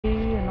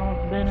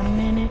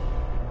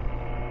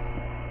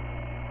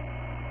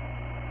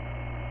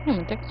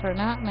Human ticks are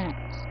not max.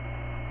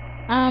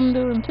 I'm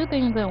doing two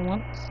things at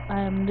once.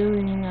 I'm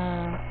doing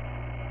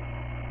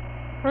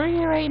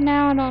free right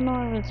now. I don't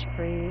know if it's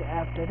free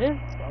after this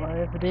or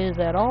if it is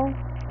at all.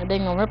 And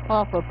then gonna rip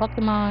off a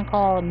Pokemon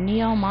called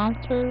Neo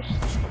Monsters.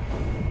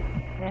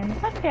 And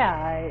that's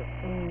yeah.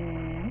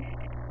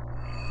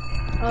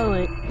 Oh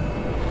wait.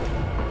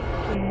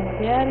 Can you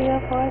get out of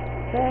here for a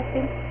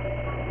second?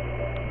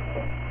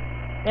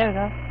 There we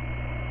go.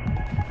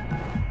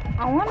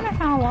 I wonder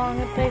how long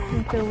it takes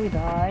until we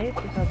die,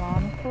 because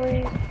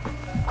honestly,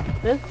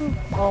 this is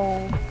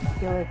old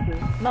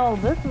delicious. No,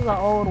 this is an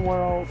old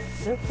world.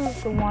 This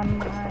is the one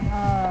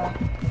my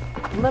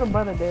little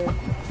brother did.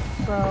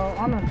 So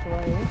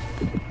honestly,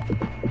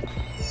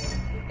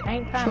 I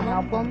ain't trying to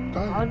help him.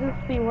 I'll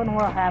just see when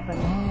what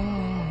happens.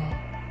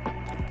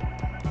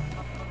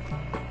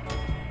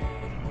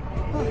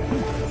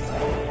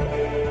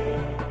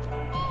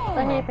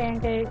 So hey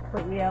pancake,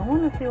 but yeah, I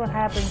want to see what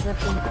happens if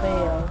we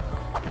fail.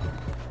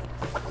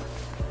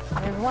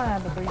 There's one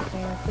out of 3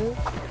 chances.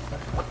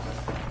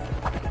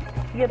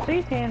 You get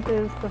 3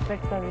 chances to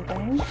fix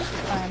everything.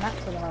 Try not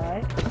to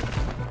die.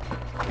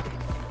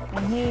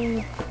 And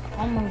he's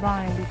almost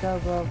dying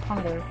because of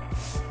hunger.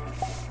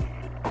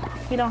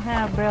 He don't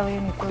have barely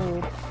any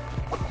food.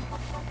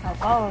 Now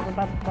Paul is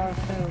about to starve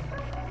too.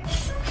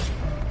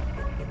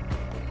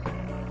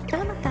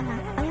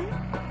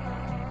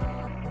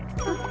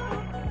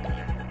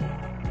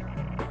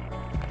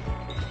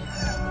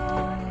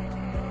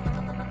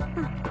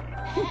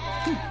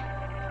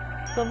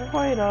 So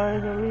before he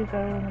dies, at least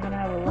everyone's gonna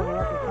have a level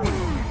up or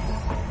something.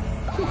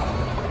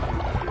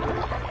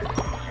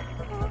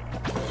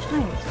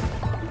 Nice.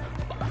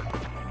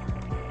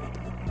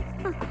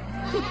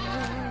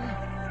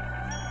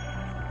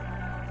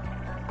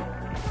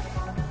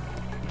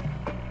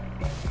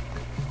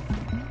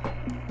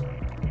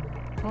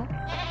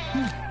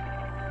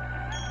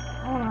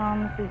 I wanna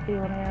honestly see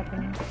what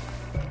happens.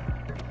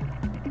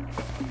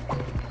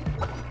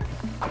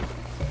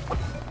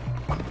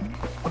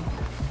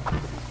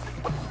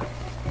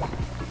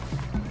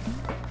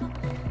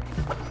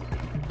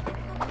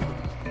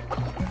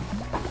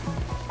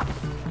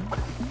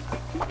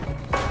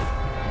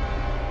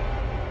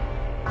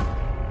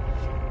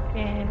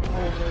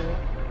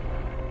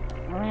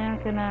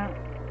 Cannot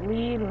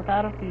lead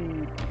without a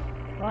feed.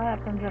 What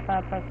happens if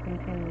I press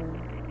continue?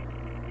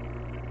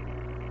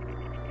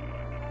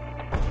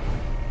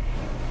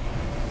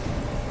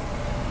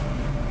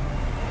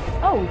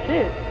 Oh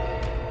shit!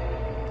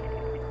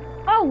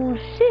 Oh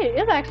shit!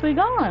 It's actually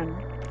gone!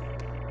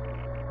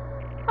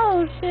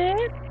 Oh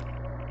shit!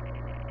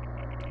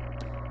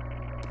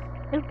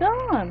 It's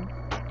gone!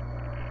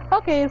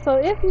 Okay, so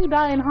if you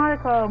die in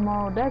hardcore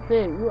mode, that's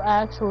it. You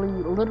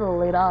actually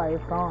literally die.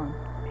 It's gone.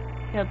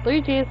 You have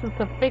 3 chances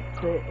to fix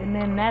it, and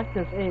then that's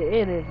just it.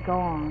 It is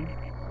gone.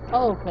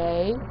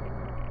 Okay.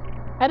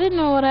 I didn't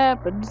know what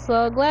happened,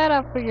 so glad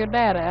I figured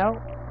that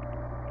out.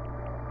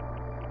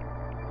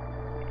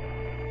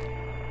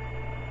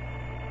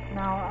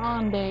 Now we're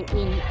on day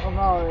 8 of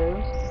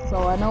ours,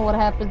 so I know what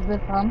happens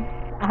if I'm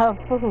out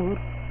of food.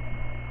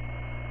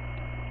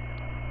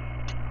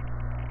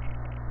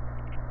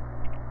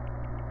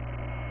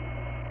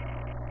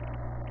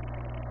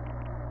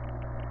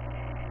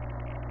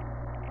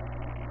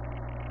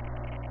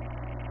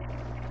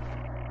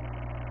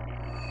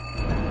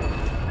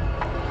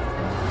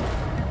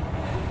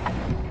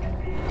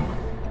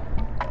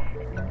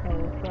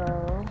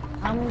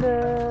 I'm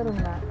good, I'm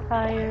not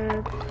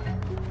tired.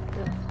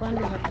 There's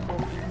plenty of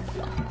vegetables.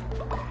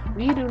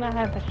 We do not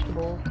have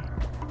vegetables.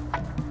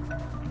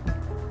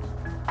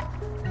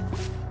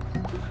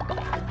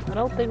 I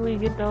don't think we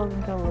get those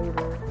until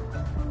later.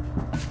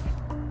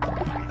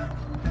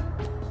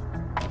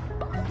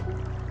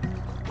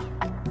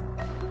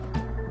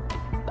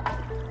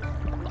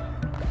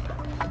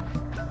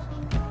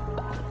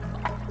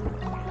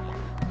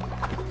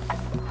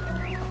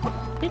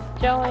 Hit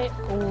Joey.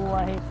 Oh,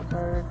 I hate the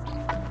birds.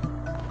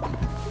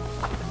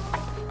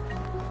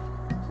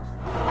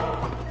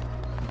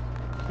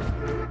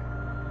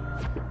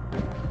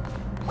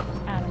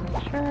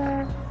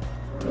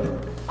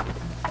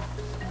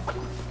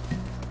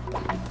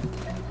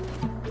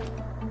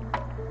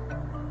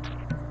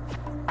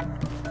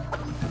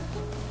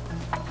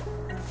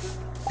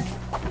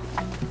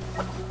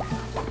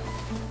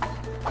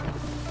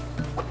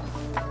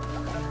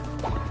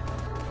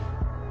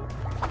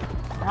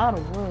 Out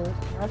of wood,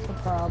 that's a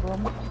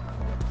problem.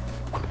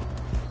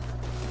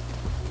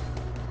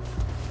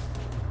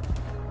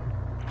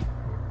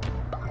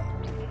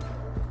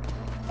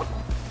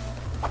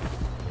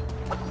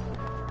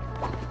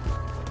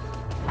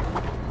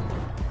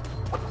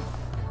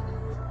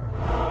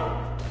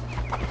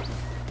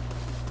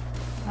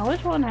 Now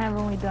which one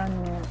haven't we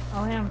done yet?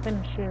 Oh, we haven't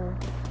finished here.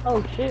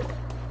 Oh shit.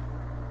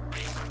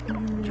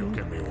 You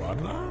give me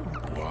one now?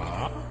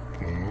 What?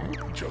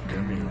 You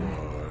give me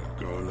one.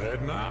 Go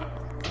ahead now.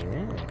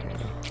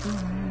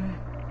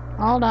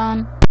 Hold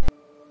on.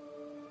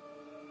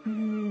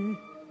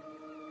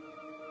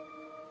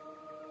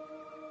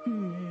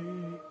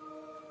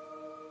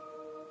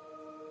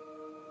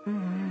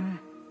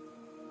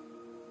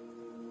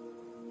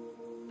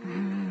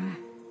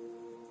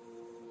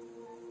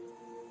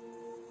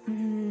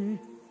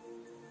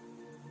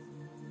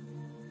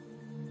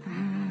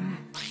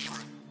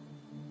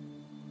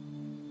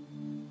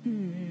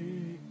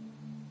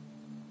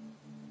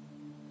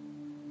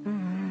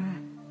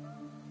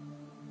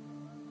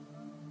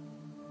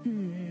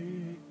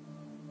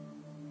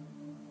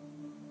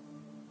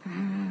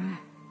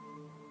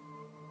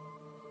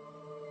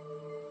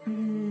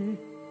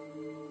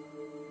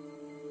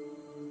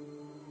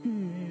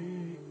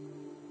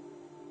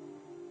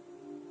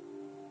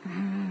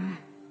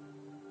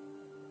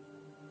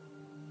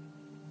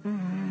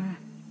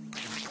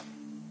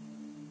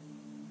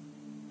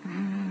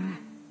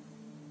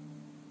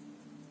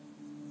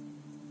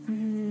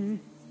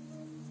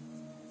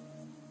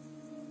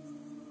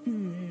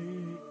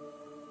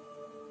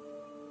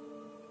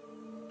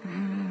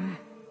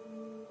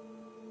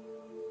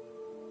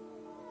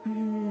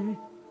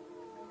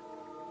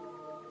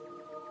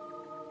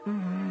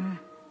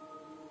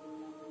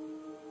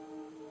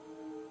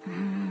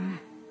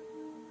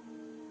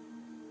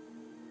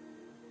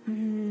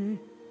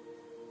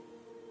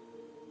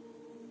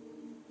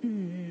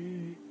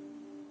 Okay,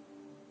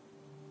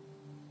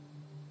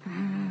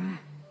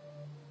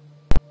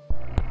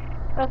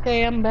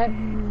 I'm back.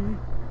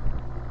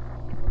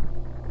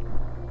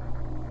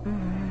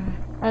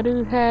 I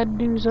do had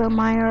to do some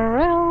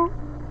IRL,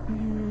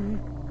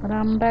 but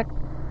I'm back.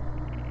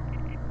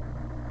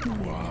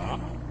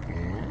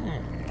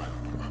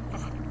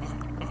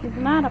 He's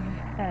not a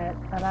pet,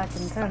 but I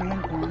can turn him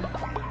into one.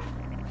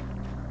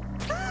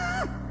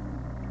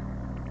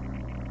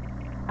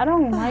 I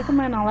don't like him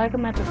and I like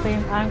him at the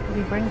same time because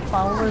he brings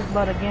followers,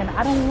 but again,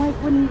 I don't like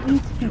when he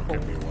eats people.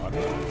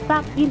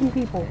 Stop eating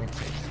people.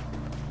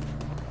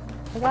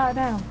 I got it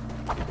down.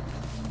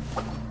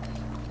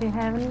 Do you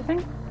have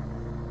anything?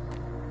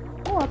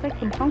 Oh, I'll take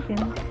some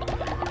pumpkins.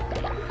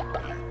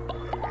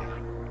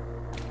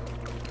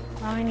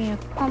 All I need is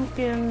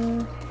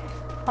pumpkins,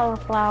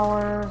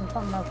 cauliflower, and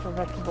something else for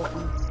vegetable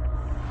things.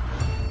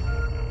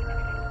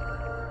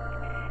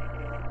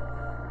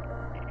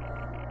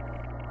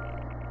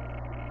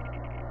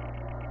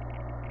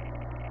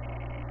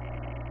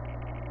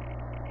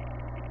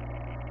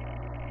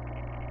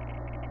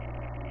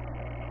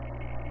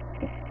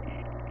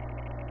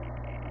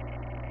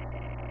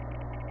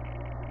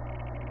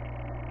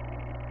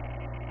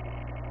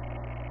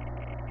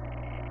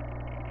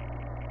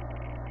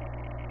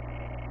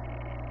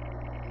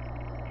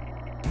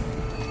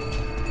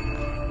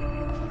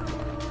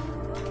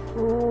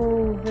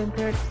 Ooh,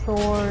 vintage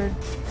sword.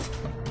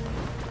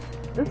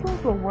 This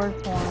was the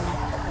worst one,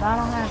 but I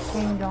don't have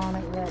change on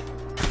it yet.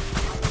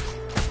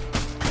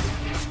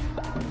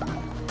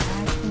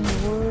 Nice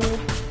wood.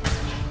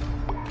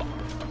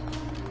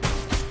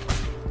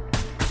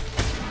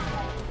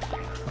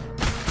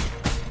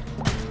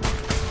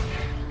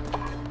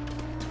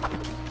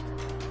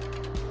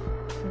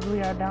 We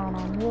are down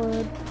on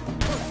wood.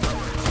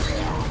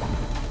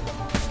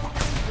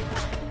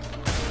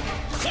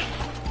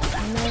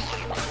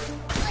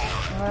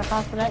 Right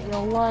after that,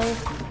 your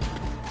life.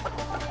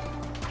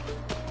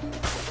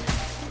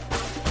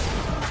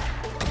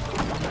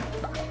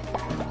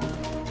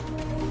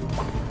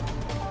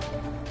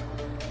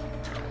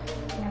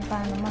 Can't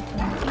find the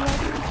mushroom here.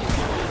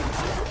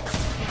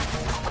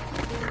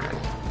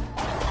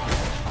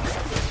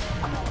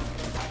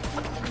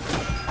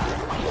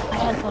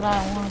 That's what I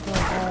want to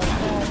avoid.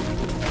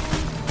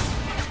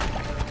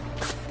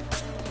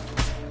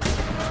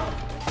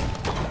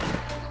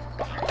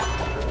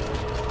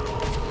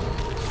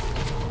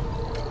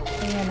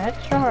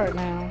 Extra heart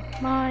now.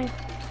 Nice.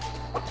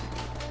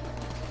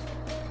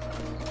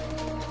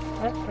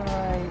 That's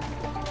alright.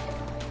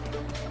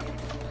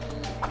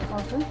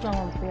 Oh, since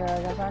someone's here,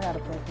 I guess I gotta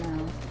pick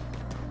now.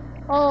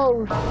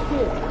 Oh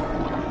shit.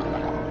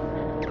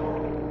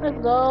 Let's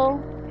go.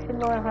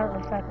 Single heart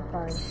of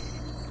sacrifice.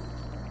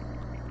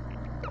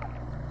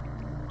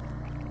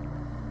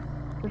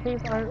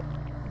 These are.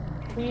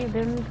 Please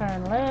didn't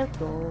turn. Let's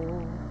go.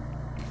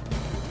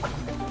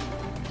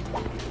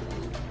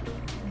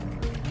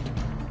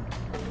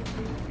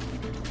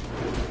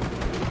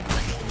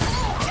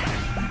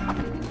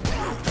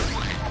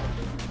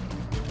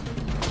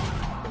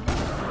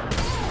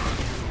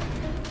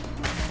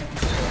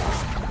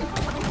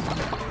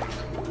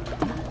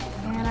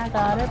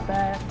 Got it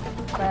back.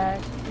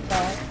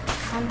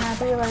 I'm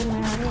happy right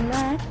now.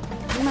 Mac.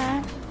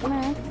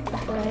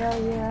 Hell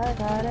yeah, I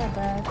got it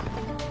back.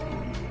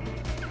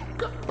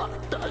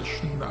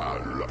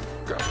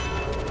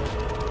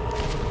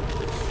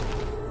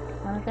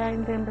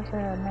 Attacking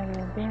 10%,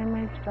 negative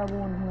damage,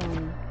 double and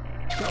healing.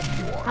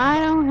 I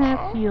don't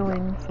have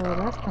healing, so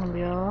that's gonna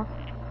be off.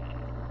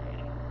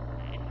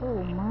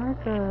 Oh my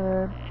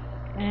god.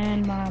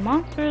 And my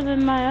monsters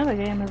in my other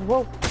game is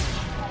woke.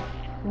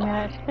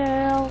 Yeah,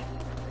 still.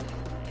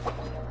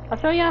 I'll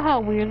show y'all how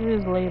weird it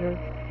is later.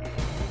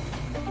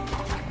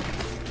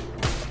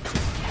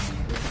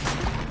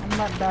 I'm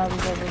about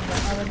doggies over the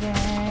other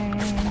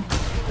game.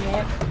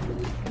 Yep.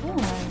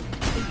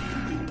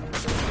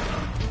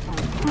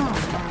 Oh,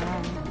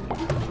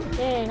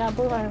 yeah, I got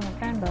blue heart in my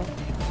friend though.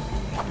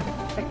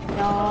 Check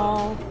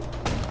y'all.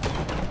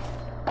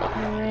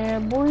 Yeah,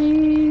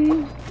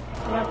 boy.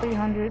 I got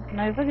 300.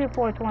 Now if I get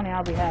 420,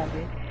 I'll be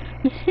happy.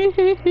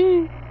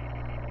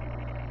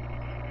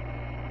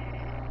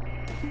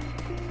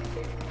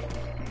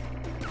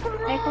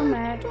 Echo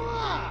match.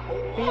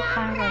 These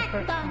times are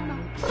first time.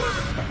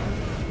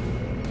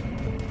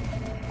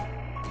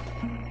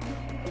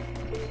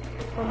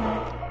 Echo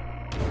match.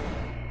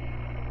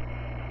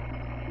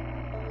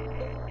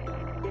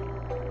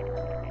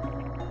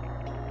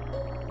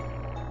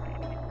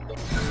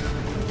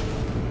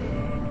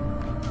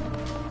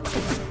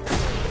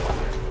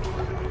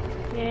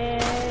 Yay.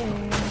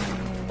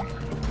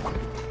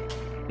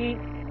 Eat.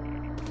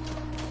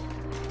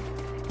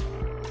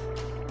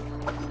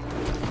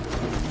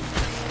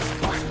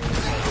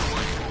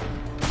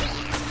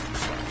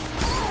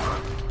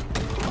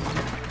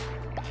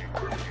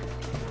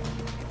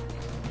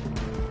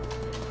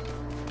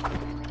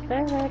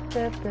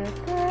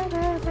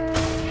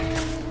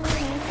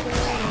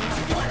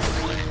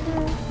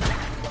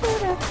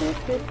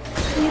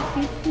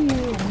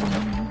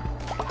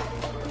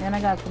 And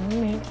I got some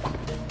meat.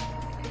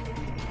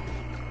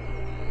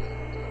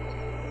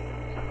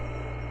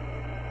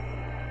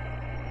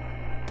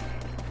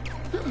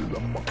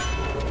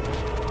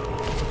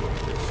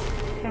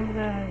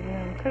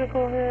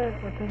 Critical hit,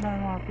 which is not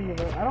on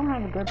fever. I don't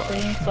have a good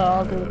thing, so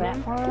I'll do that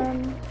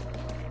one.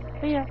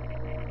 But yeah.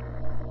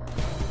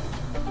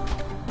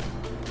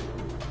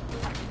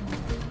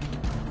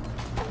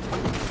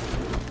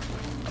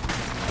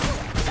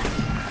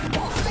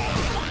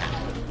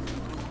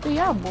 See,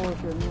 y'all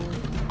bullshit, man.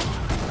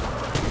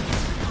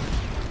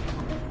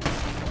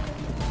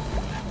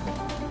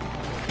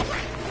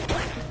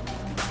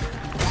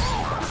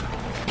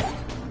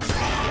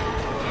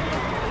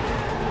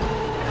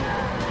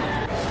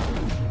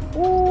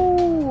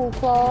 Ooh,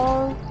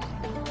 claws.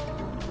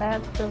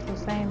 That's just the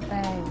same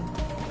thing.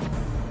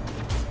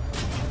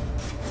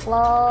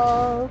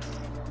 Claws.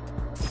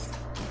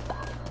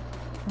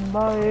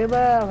 Baby,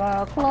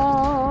 my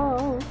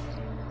claws.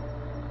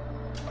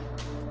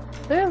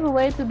 There's a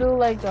way to do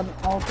like an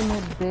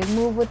ultimate big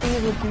move with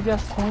these if you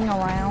just swing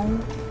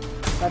around.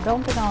 I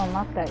don't think I'll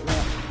unlock that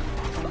yet.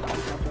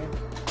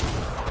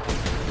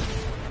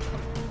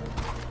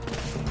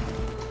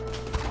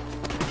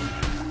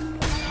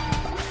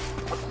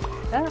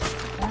 That's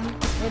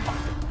it.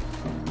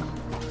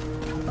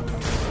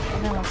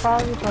 And then I'll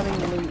probably put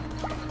it elite.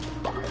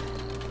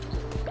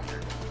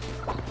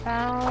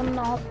 Found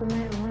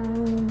ultimate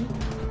room.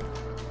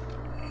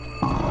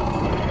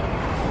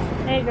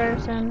 Hey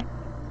Gerson.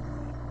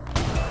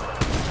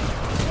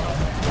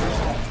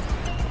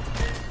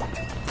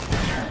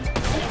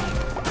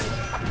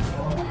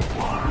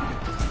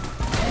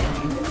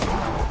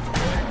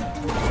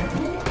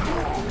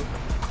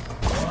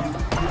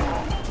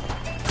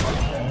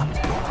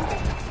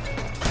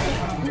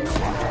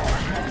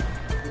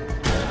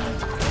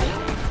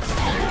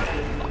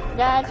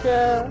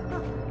 Gotcha.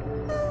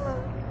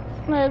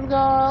 Let's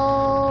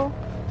go.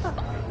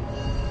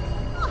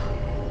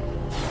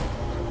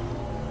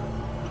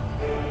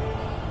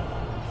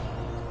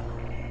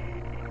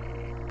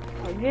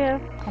 A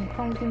gift. Some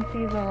pumpkin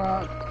seeds are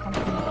up.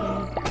 Pumpkin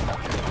seeds.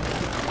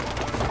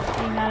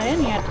 Ain't got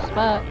any at the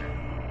spot.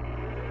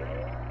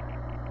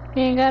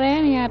 Ain't got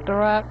any at the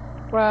rock.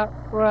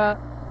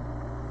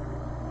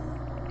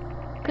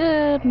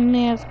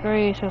 Goodness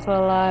gracious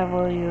alive,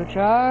 will you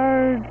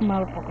charge,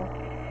 motherfucker?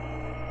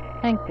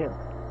 Thank you.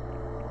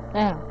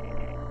 Damn.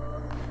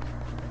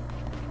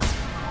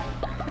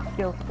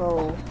 Kill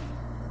skull.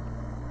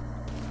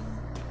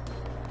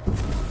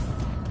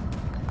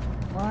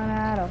 1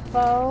 out of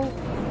 4.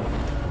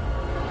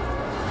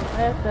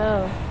 Let's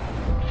go.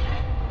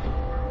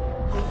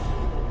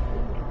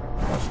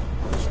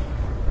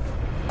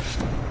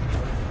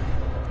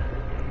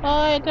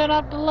 Oh, I turned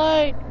off the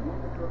light.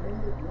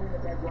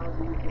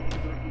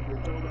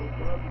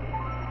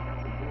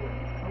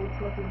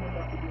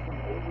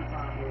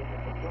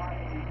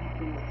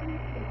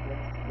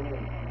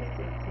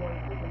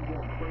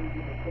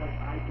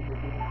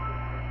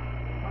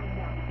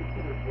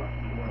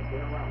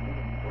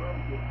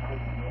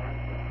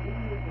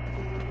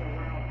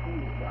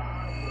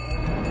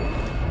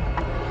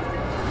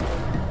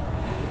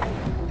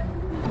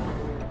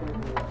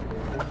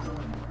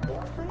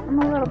 I'm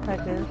a little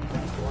pecker.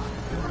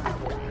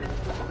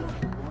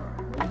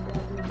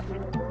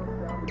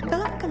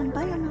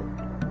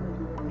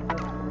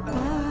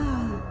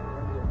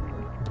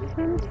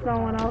 Since no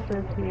one else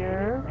is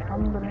here,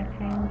 I'm gonna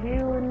change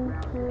you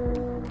into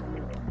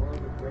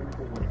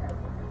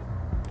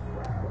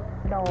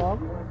dog.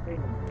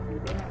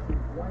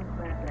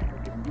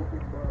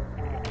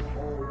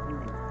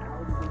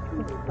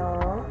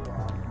 Dog.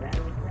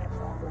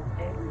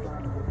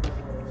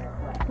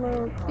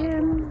 Smooth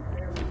skin.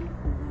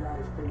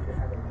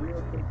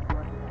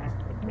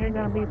 You're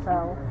gonna be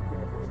foul.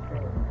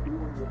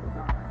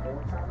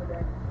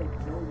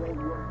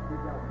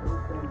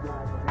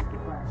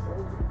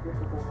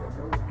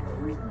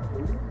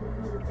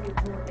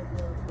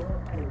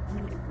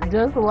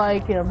 Just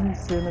like him,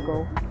 he's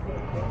cynical.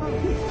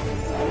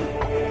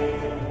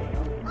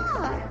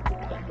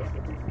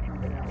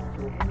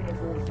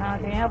 Now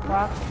can you help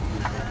Rock?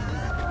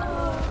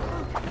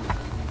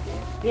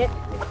 Get.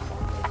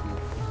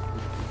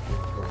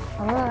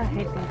 Oh, I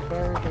hate these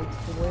birds, I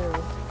swear.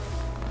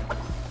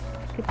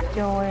 Get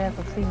your ass a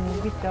see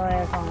me, get your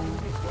ass on.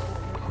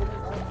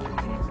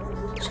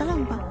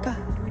 사람 바꿔.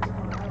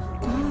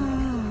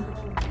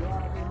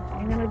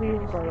 I'm gonna be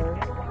his brother.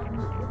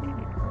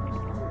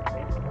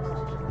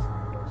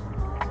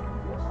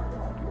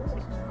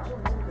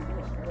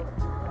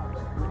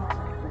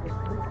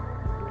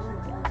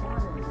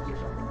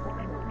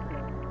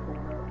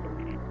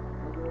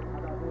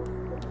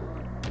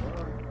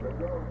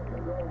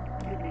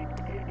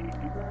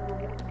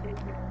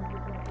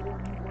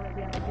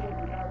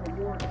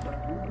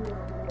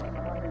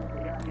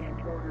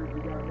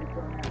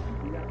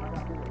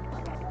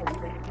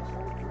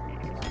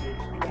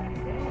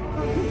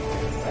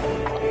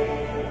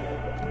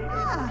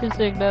 Just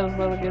think that is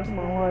what against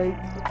my lights.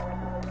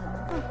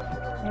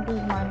 Maybe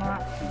mine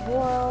not.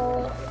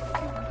 Whoa.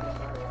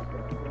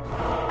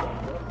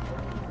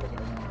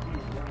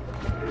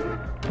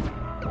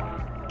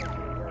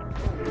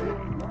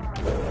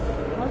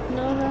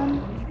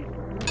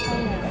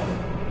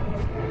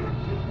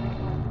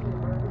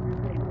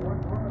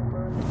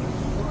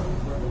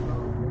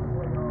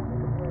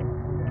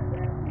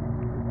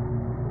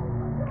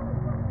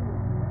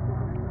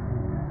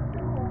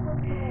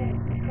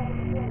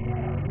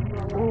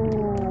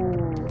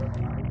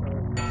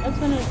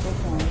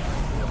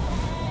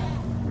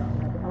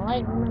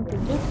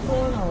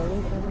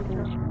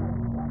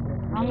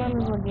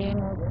 again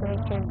with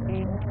credit check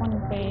gain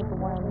 20k to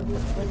win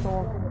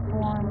ritual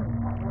form.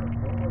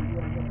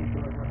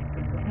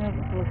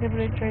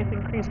 Prohibited traits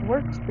increase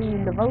work speed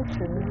and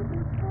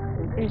devotion.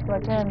 Increased by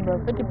 10,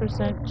 but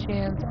 50%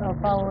 chance of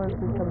followers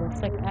becoming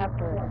sick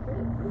after it.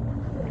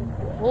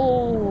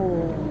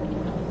 Oh.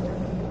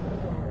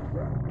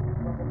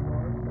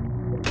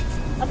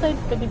 I'll take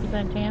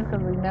 50% chance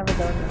because we've never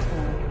done this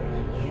one.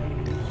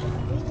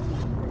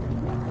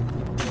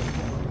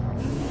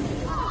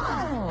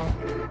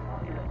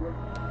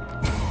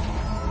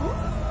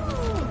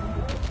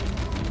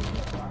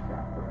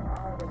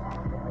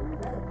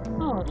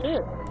 Oh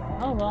shit.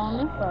 I'll go on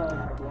this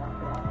side.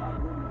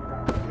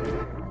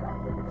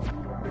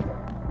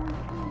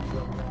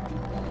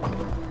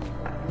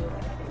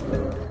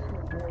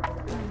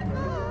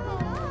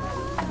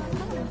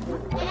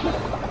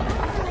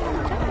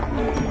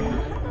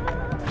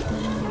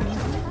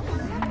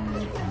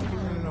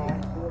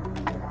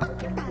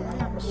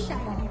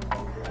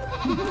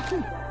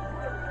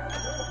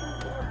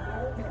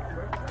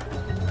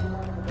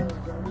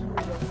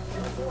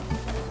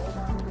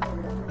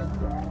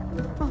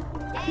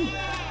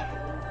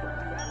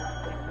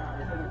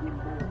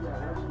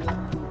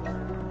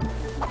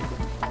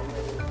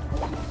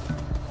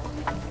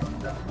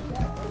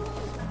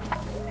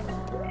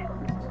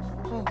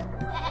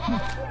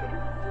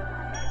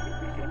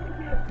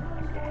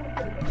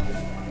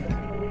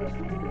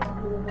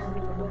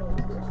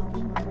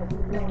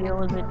 Deal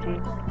with it, G.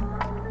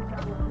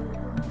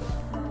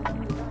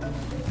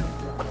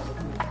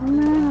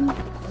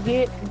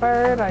 Get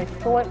bird, I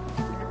thought.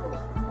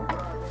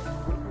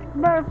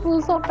 Bird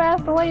flew so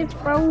fast away, it's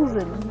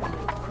frozen.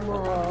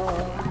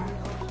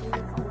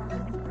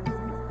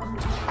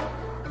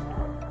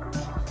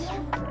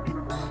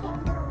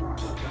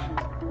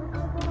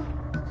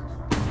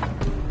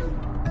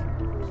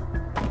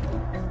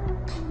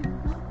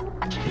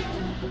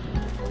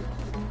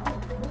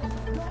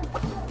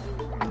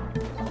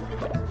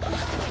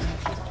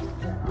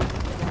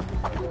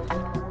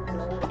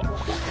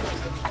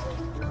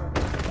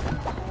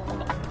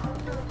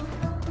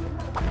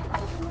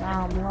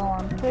 Now I'm low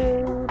on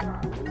food.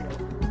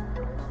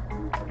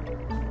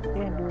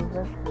 Can't do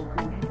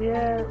vegetable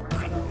yet.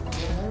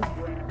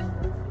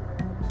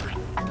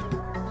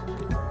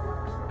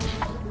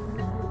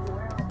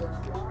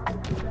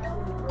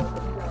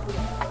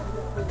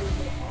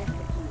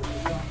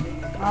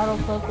 Auto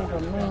cook is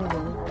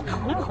amazing. I'm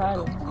gonna try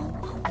this one.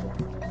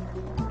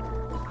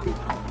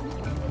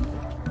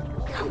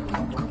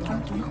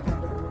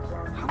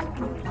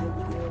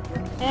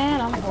 And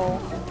I'm full.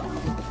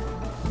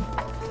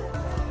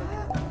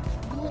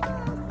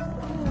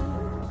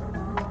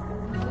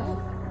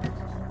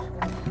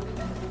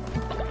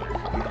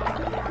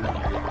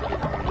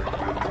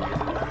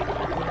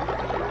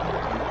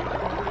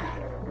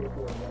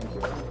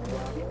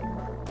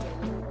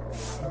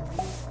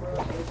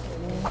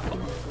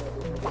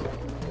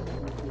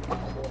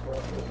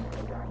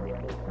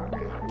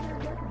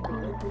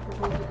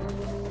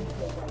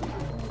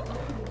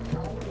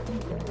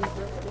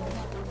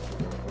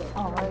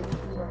 Alright,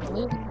 at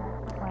least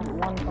find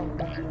one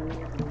pumpkin seed.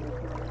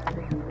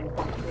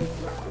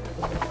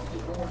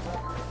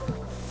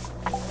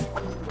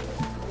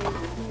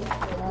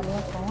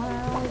 Look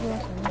around,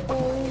 get some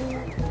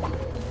food.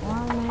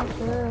 Wanna make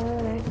sure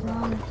there's no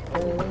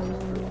mistake.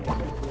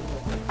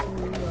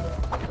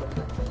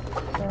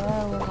 So I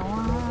look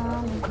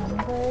around, get some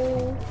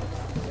food.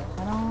 I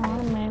don't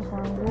wanna make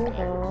one good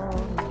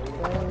old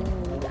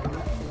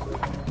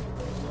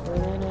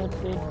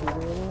mistake.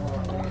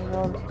 Go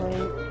to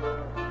sleep.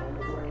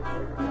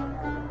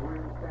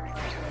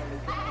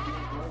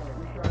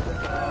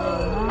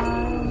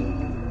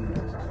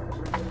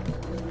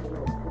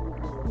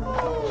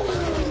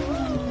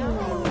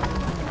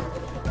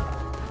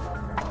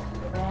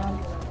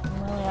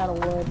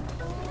 Wood.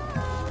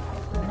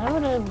 Whenever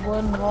there's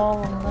wood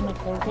involved, I'm gonna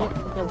take it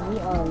because we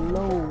are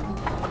low.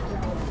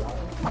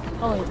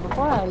 Oh wait,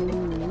 before I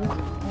leave,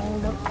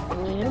 hold up,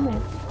 wait a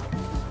minute.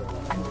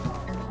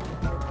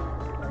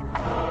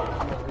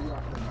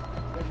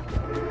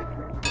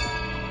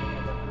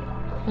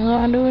 I'm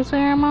gonna do a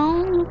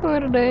ceremony for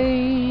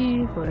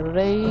today, I'm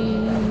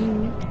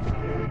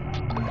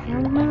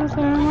gonna do a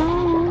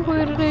ceremony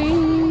for today.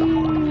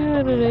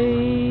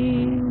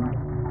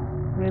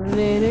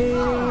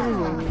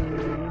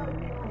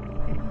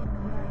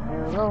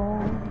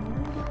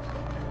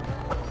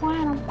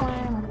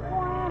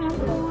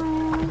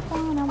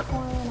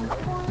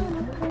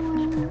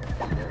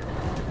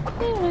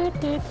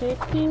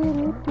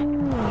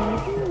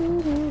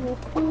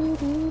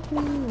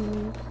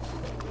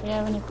 You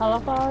have any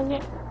cauliflower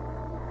yet?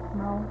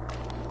 No.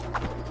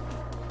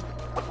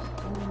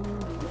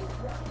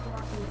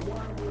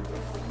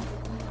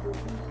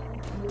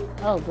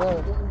 Oh,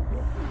 good.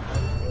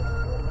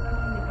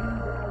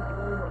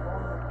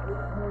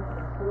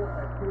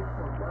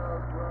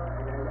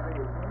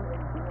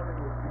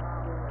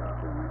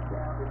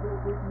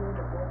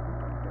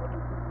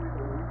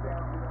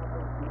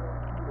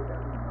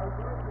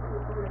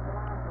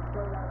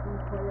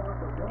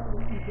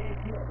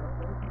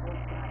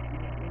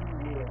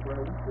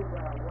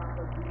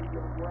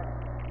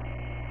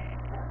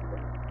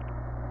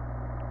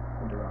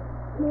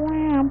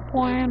 Wham,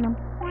 wham,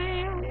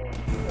 wham,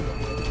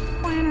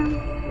 wham.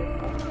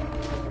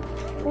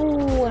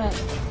 Ooh, what?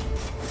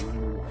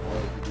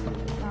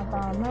 If I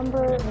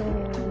remember, it is.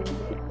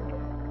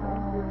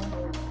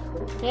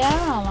 Yeah, I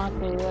don't like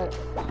it yet.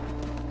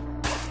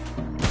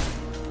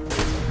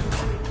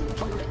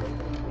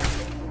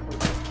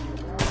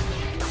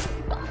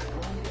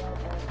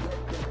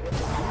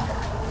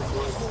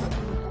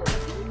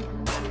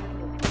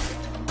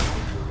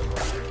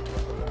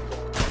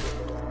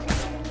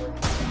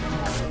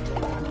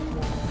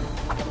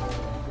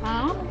 I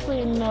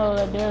honestly know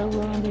that there's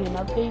going to be an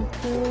update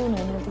soon,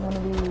 and it's going to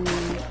be.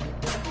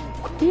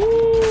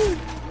 Woo!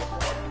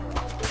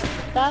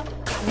 Stop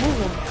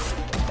moving.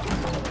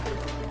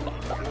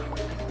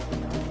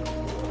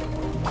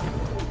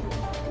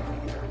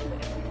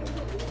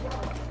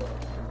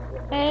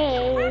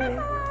 Hey!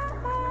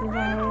 We're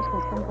going to use the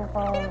simple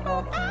file of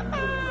options.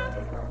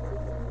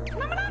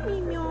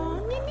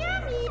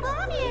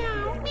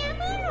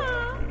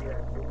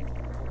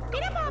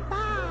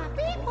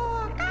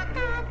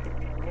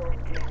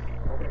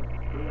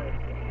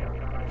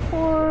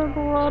 Poor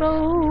grotto,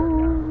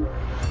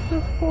 the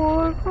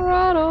poor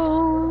grotto.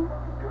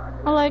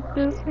 I like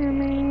this here,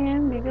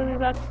 man, because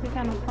it's actually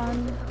kind of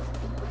fun.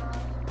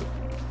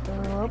 Go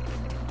up.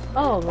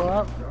 Oh, go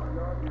up.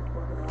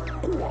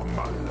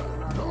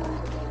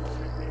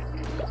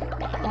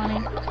 20.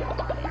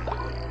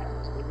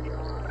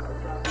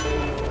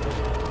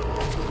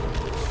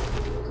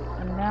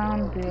 And down,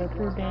 deal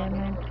 2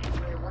 damage.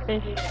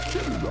 Fish.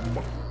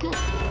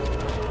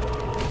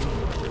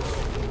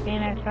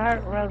 Gain extra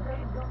heart, res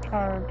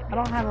charge. I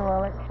don't have a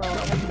relic, so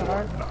extra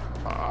heart.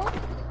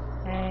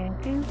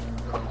 Thank you.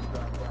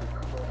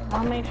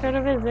 I'll make sure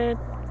to visit.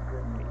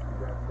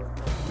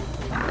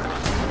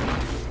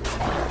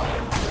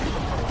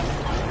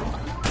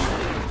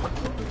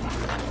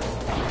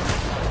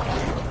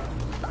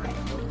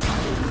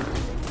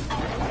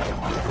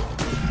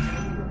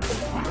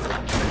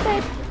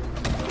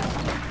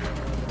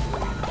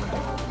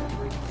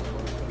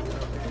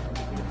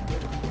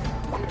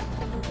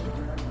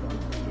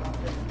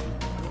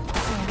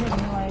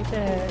 Like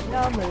that.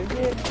 Y'all better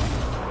get.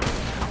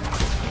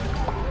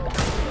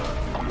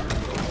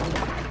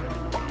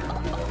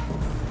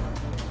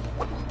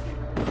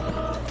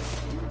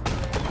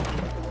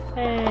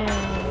 Hey.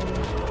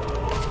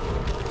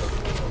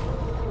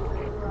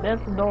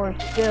 That's the door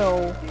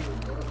still.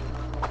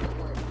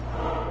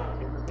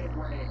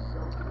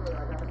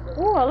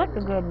 Ooh, I like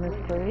a good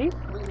mystery.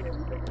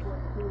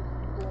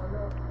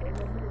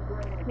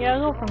 Yeah,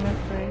 I'll go for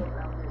mystery.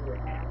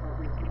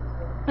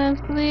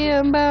 Let's see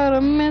about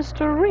a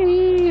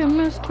mystery, a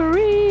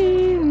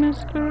mystery,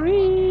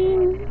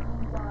 mystery.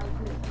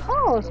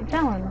 Oh, it's a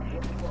challenge.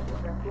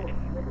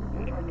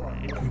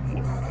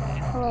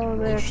 Hello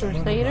there,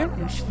 Crusader.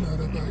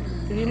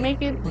 Did you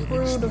make it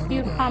through the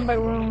few combat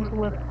rooms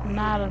with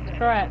not a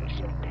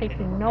scratch,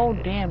 taking no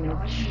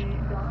damage?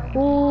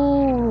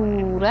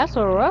 Ooh, that's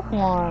a rough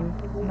one.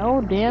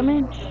 No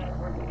damage?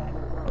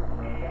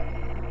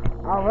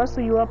 I'll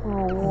wrestle you up a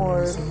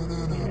reward. If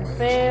you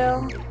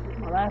fail,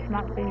 well, that's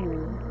not for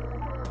you.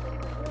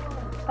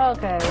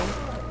 Okay.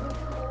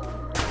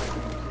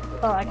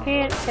 So I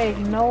can't take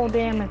no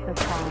damage this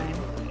time.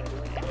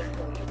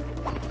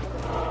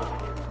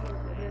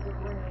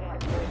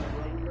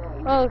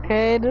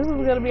 Okay, this is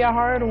gonna be a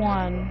hard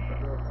one.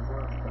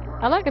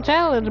 I like a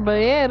challenge, but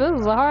yeah, this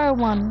is a hard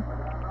one.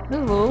 This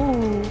is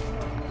ooh.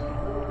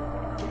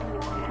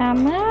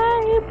 Am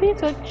I a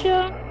piece of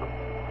junk?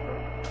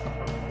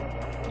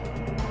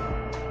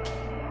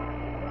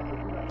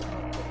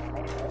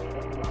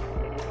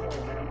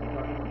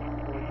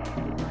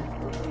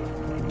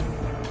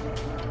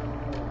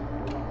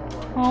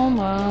 Hold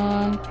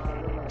on.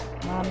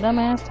 My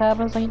dumbass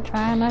tablets ain't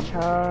trying to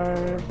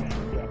charge.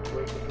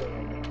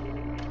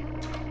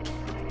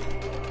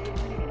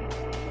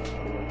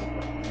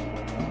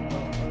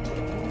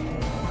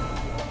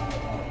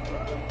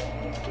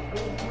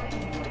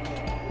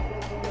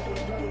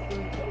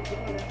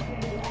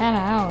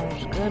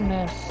 $10,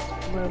 goodness.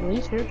 But at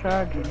least you're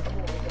charging.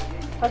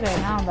 Okay,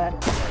 now I'm back.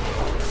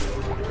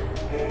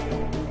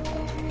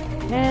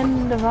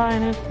 And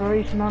divine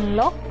inspiration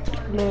unlocked.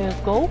 Let's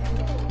go.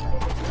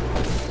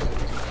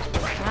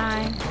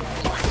 Hi.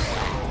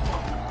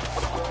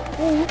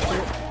 Oh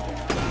shit.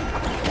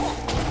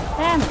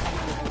 Damn it.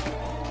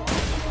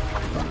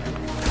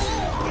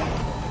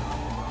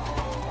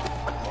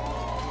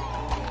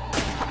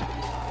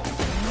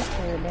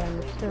 Okay, damn,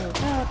 it's still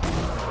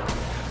happening.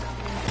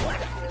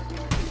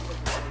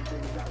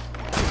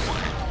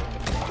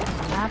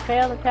 I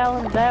failed the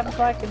challenge that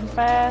fucking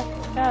fast.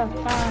 That's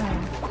fine.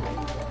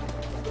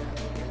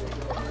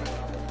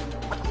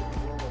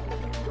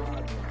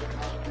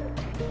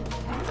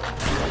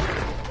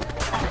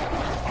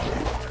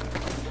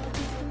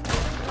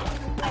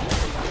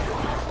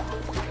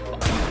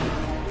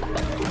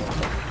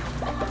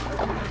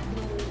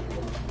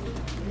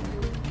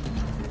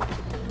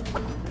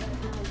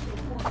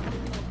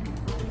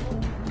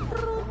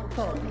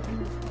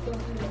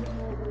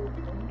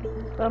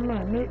 Summon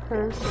a new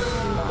curse.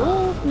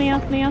 Ooh, snail,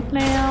 snail,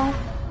 snail.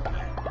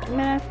 Give me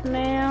that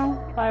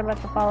snail. Sorry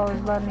about the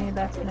followers, but I need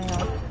that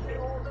snail.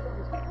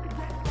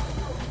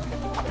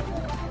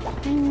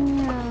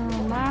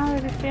 Damn, I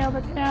already failed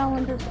the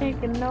challenge of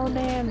taking no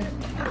damage.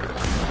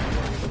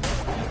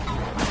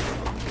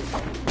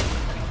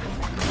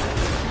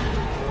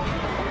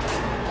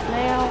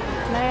 Snail,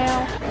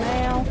 snail,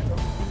 snail.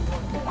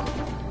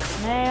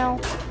 Snail.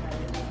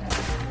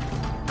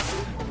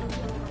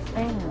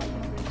 Damn.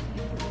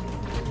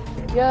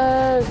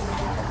 Yes!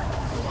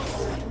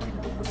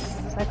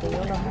 Like a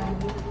little man.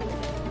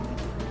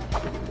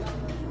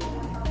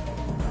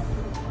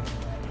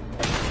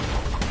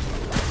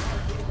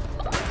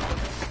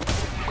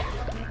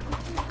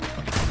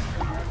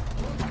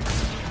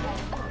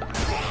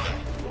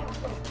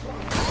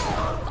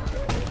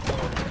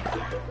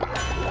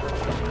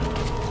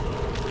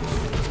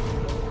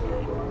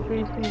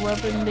 Increasing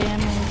weapon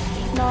damage.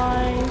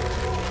 Nice.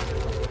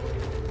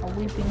 A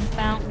weeping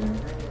fountain.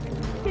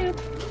 Cute.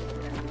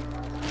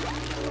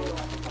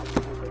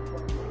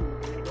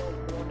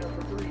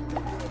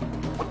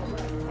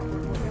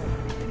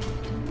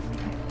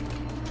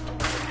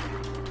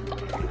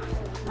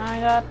 I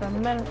got the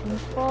medicine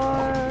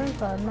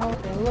spores. I know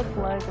what they look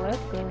like. Let's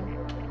go.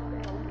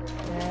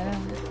 Yeah.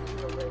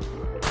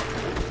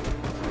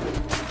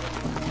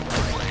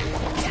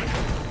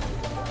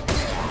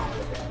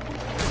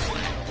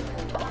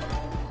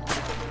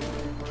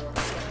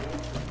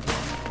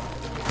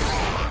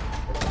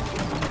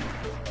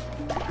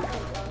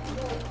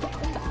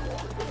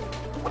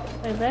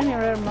 Is there any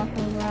red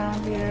mushrooms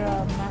around here?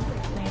 I'm not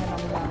seeing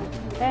them now.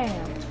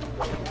 Damn.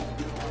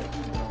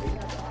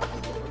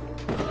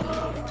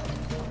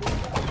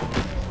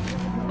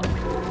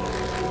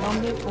 Don't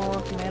be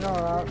forced, made her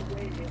up.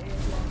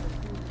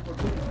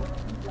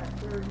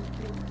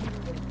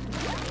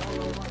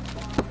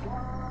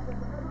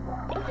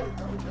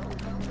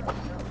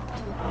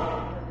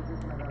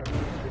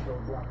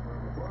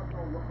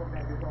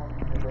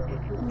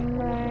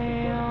 Man.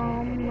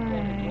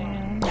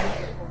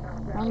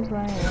 I'm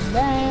saying,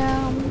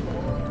 damn.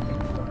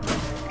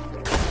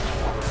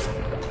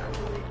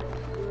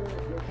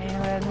 Any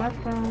red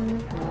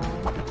mushrooms? No.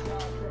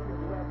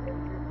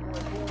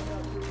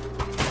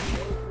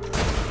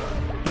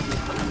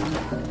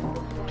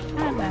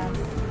 Not bad.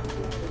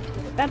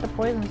 Got the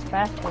poisons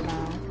faster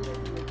now.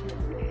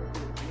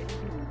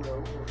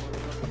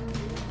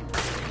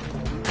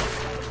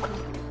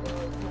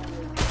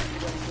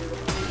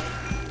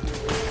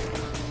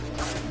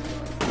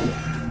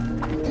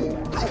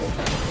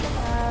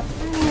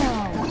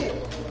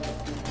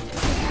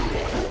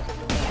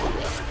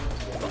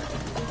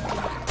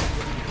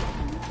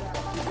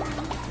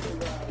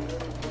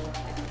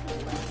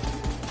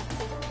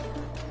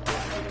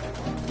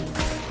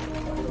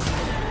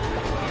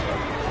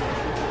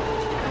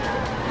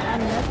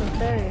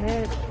 Unnecessary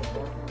hit.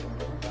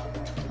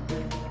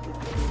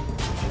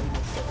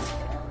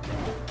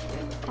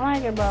 I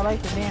like it, but I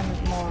like the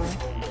damage more.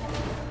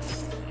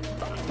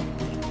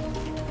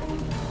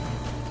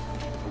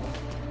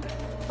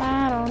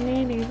 I don't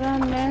need these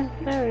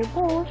unnecessary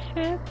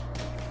bullshit.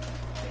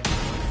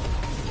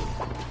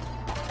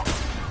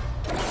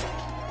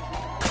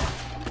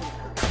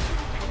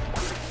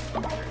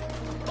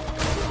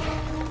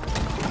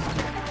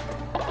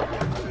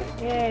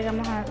 Yeah, I got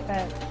my heart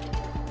back.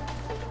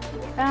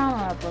 Down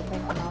up, I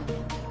think enough.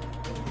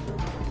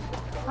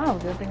 Oh,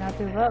 good thing I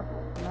threw up.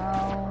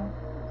 No.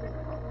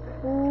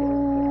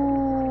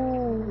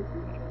 Ooh.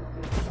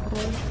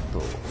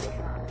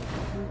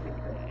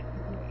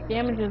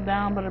 Damage is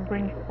down, but it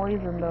brings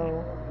poison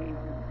though.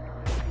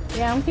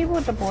 Yeah, I'm keeping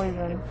with the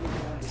poison.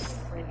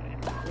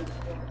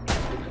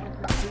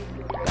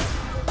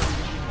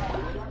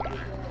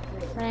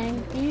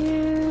 Thank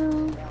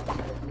you.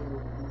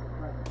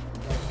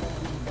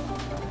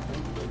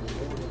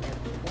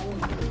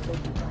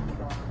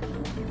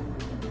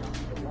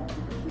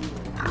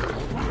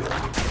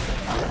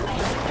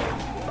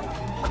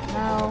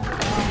 No,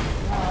 no,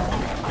 no.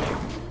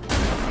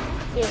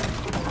 Yeah.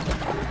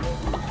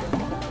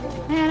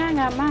 Man, I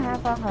got my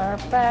half of her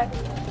back.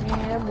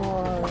 Yeah,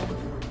 boy.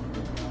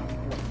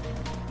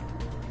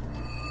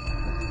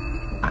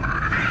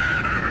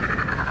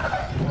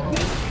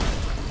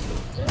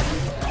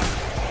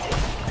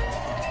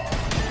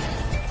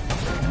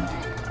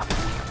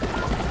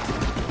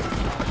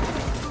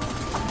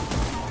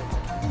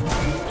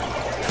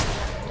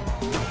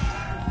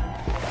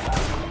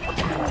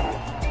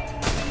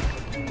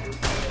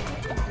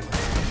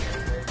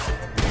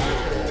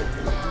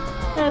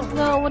 Let's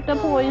go with the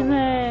poison.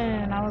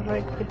 I was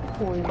right, get the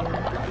poison.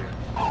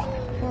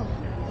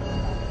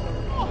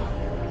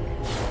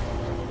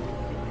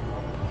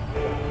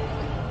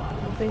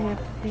 I've been here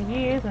 50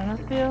 years and I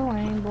still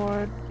ain't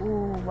bored.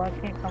 Ooh, but I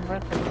can't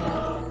convert them yet.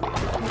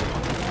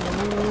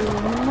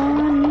 Ooh,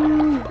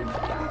 money.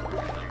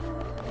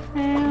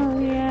 Hell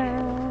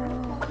yeah.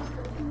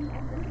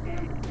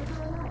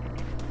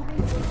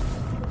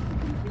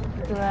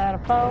 Two out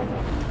of 4.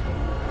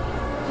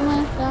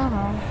 Let's go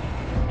home.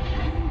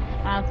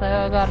 I say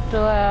I got to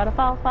out of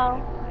fall.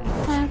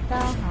 Let's go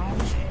home.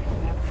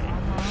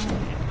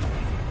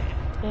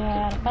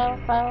 Let's go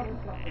home.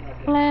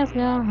 Let's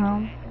go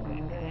home.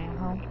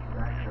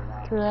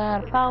 To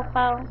out of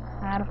fall.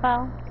 Out of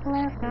fall.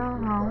 Let's go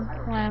home.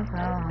 Let's go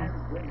home.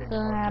 To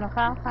out of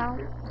fall.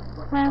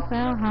 Let's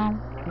go home.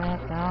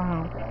 Let's go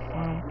home.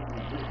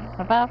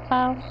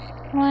 Fall.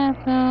 Let's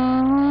go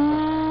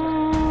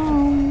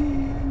home.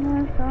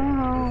 Let's go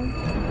home.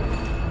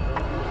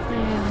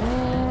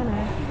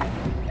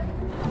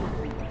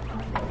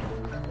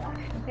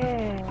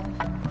 Yeah.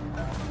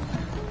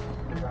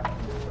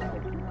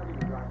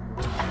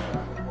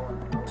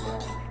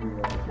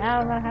 Now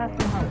I'm gonna have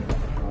some hope.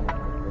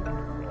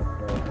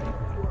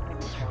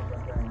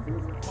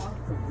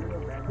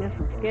 Get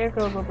some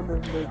scarecrows up in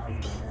this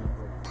bitch.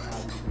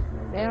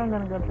 Then I'm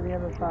gonna go to the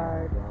other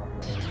side.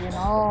 Getting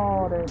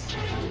all this.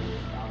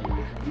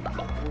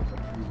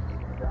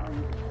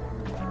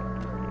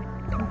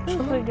 I think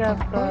we got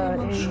the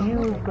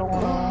AUs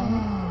going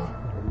on.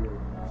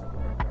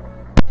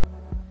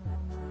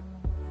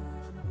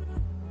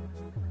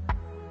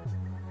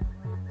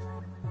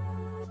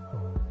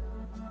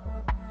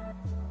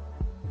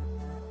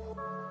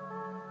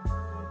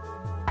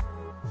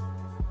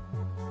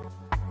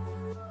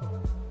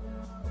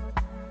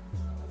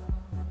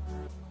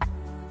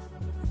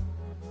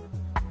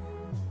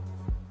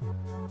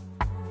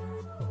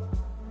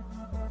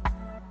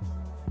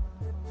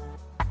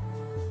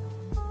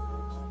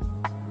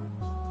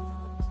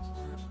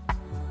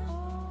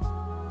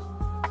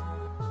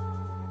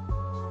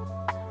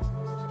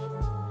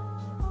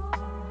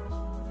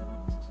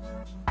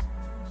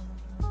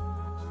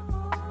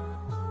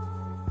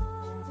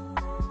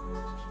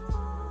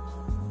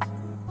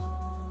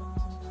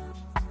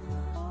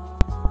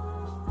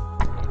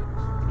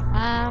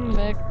 I'm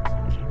back.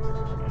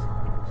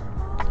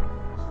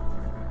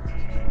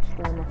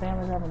 So my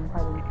family's having a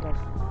party today.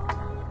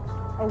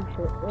 Oh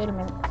shit, wait a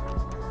minute.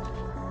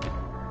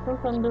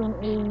 Since I'm doing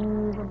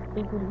AUs, I'm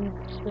thinking we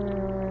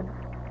should...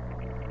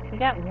 We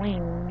got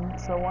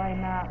wings, so why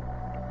not?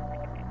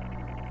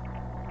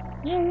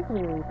 Yeah, you can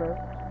be Reaper.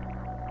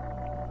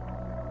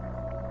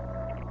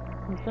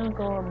 You shouldn't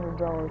go on the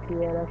dollars.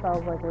 Yeah, that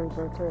sounds like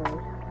Reaper too.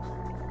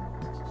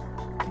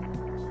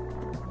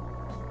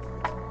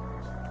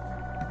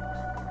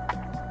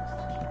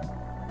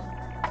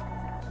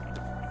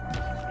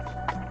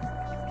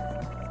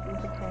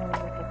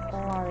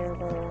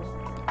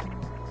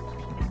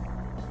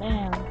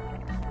 Damn.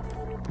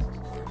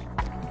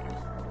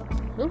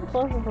 This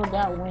closest for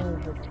that win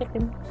is the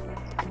chicken.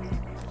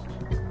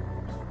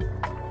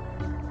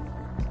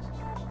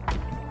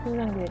 Who's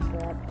gonna be a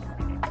cat?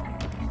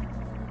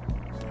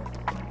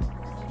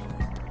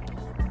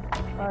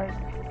 Alright.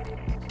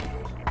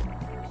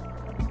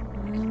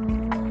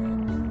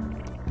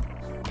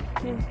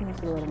 Here's some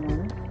good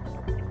one.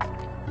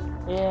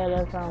 Yeah,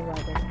 that sounds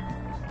like it.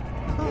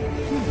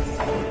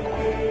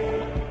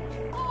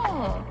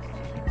 Oh.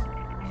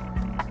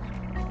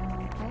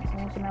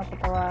 Linking up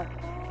with a lot.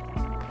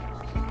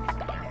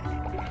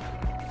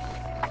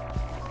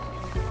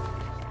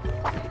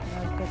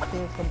 Let's do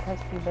some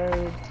pesky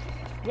birds.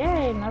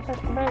 Yay, no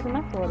pesky birds in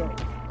my order.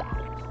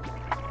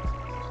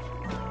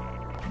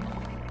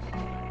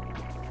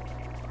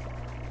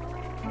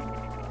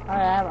 Alright, I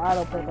have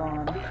auto pick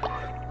on.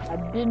 I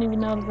didn't even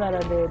notice that I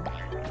did.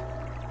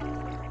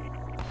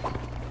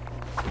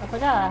 I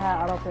forgot I had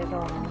auto pick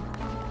on.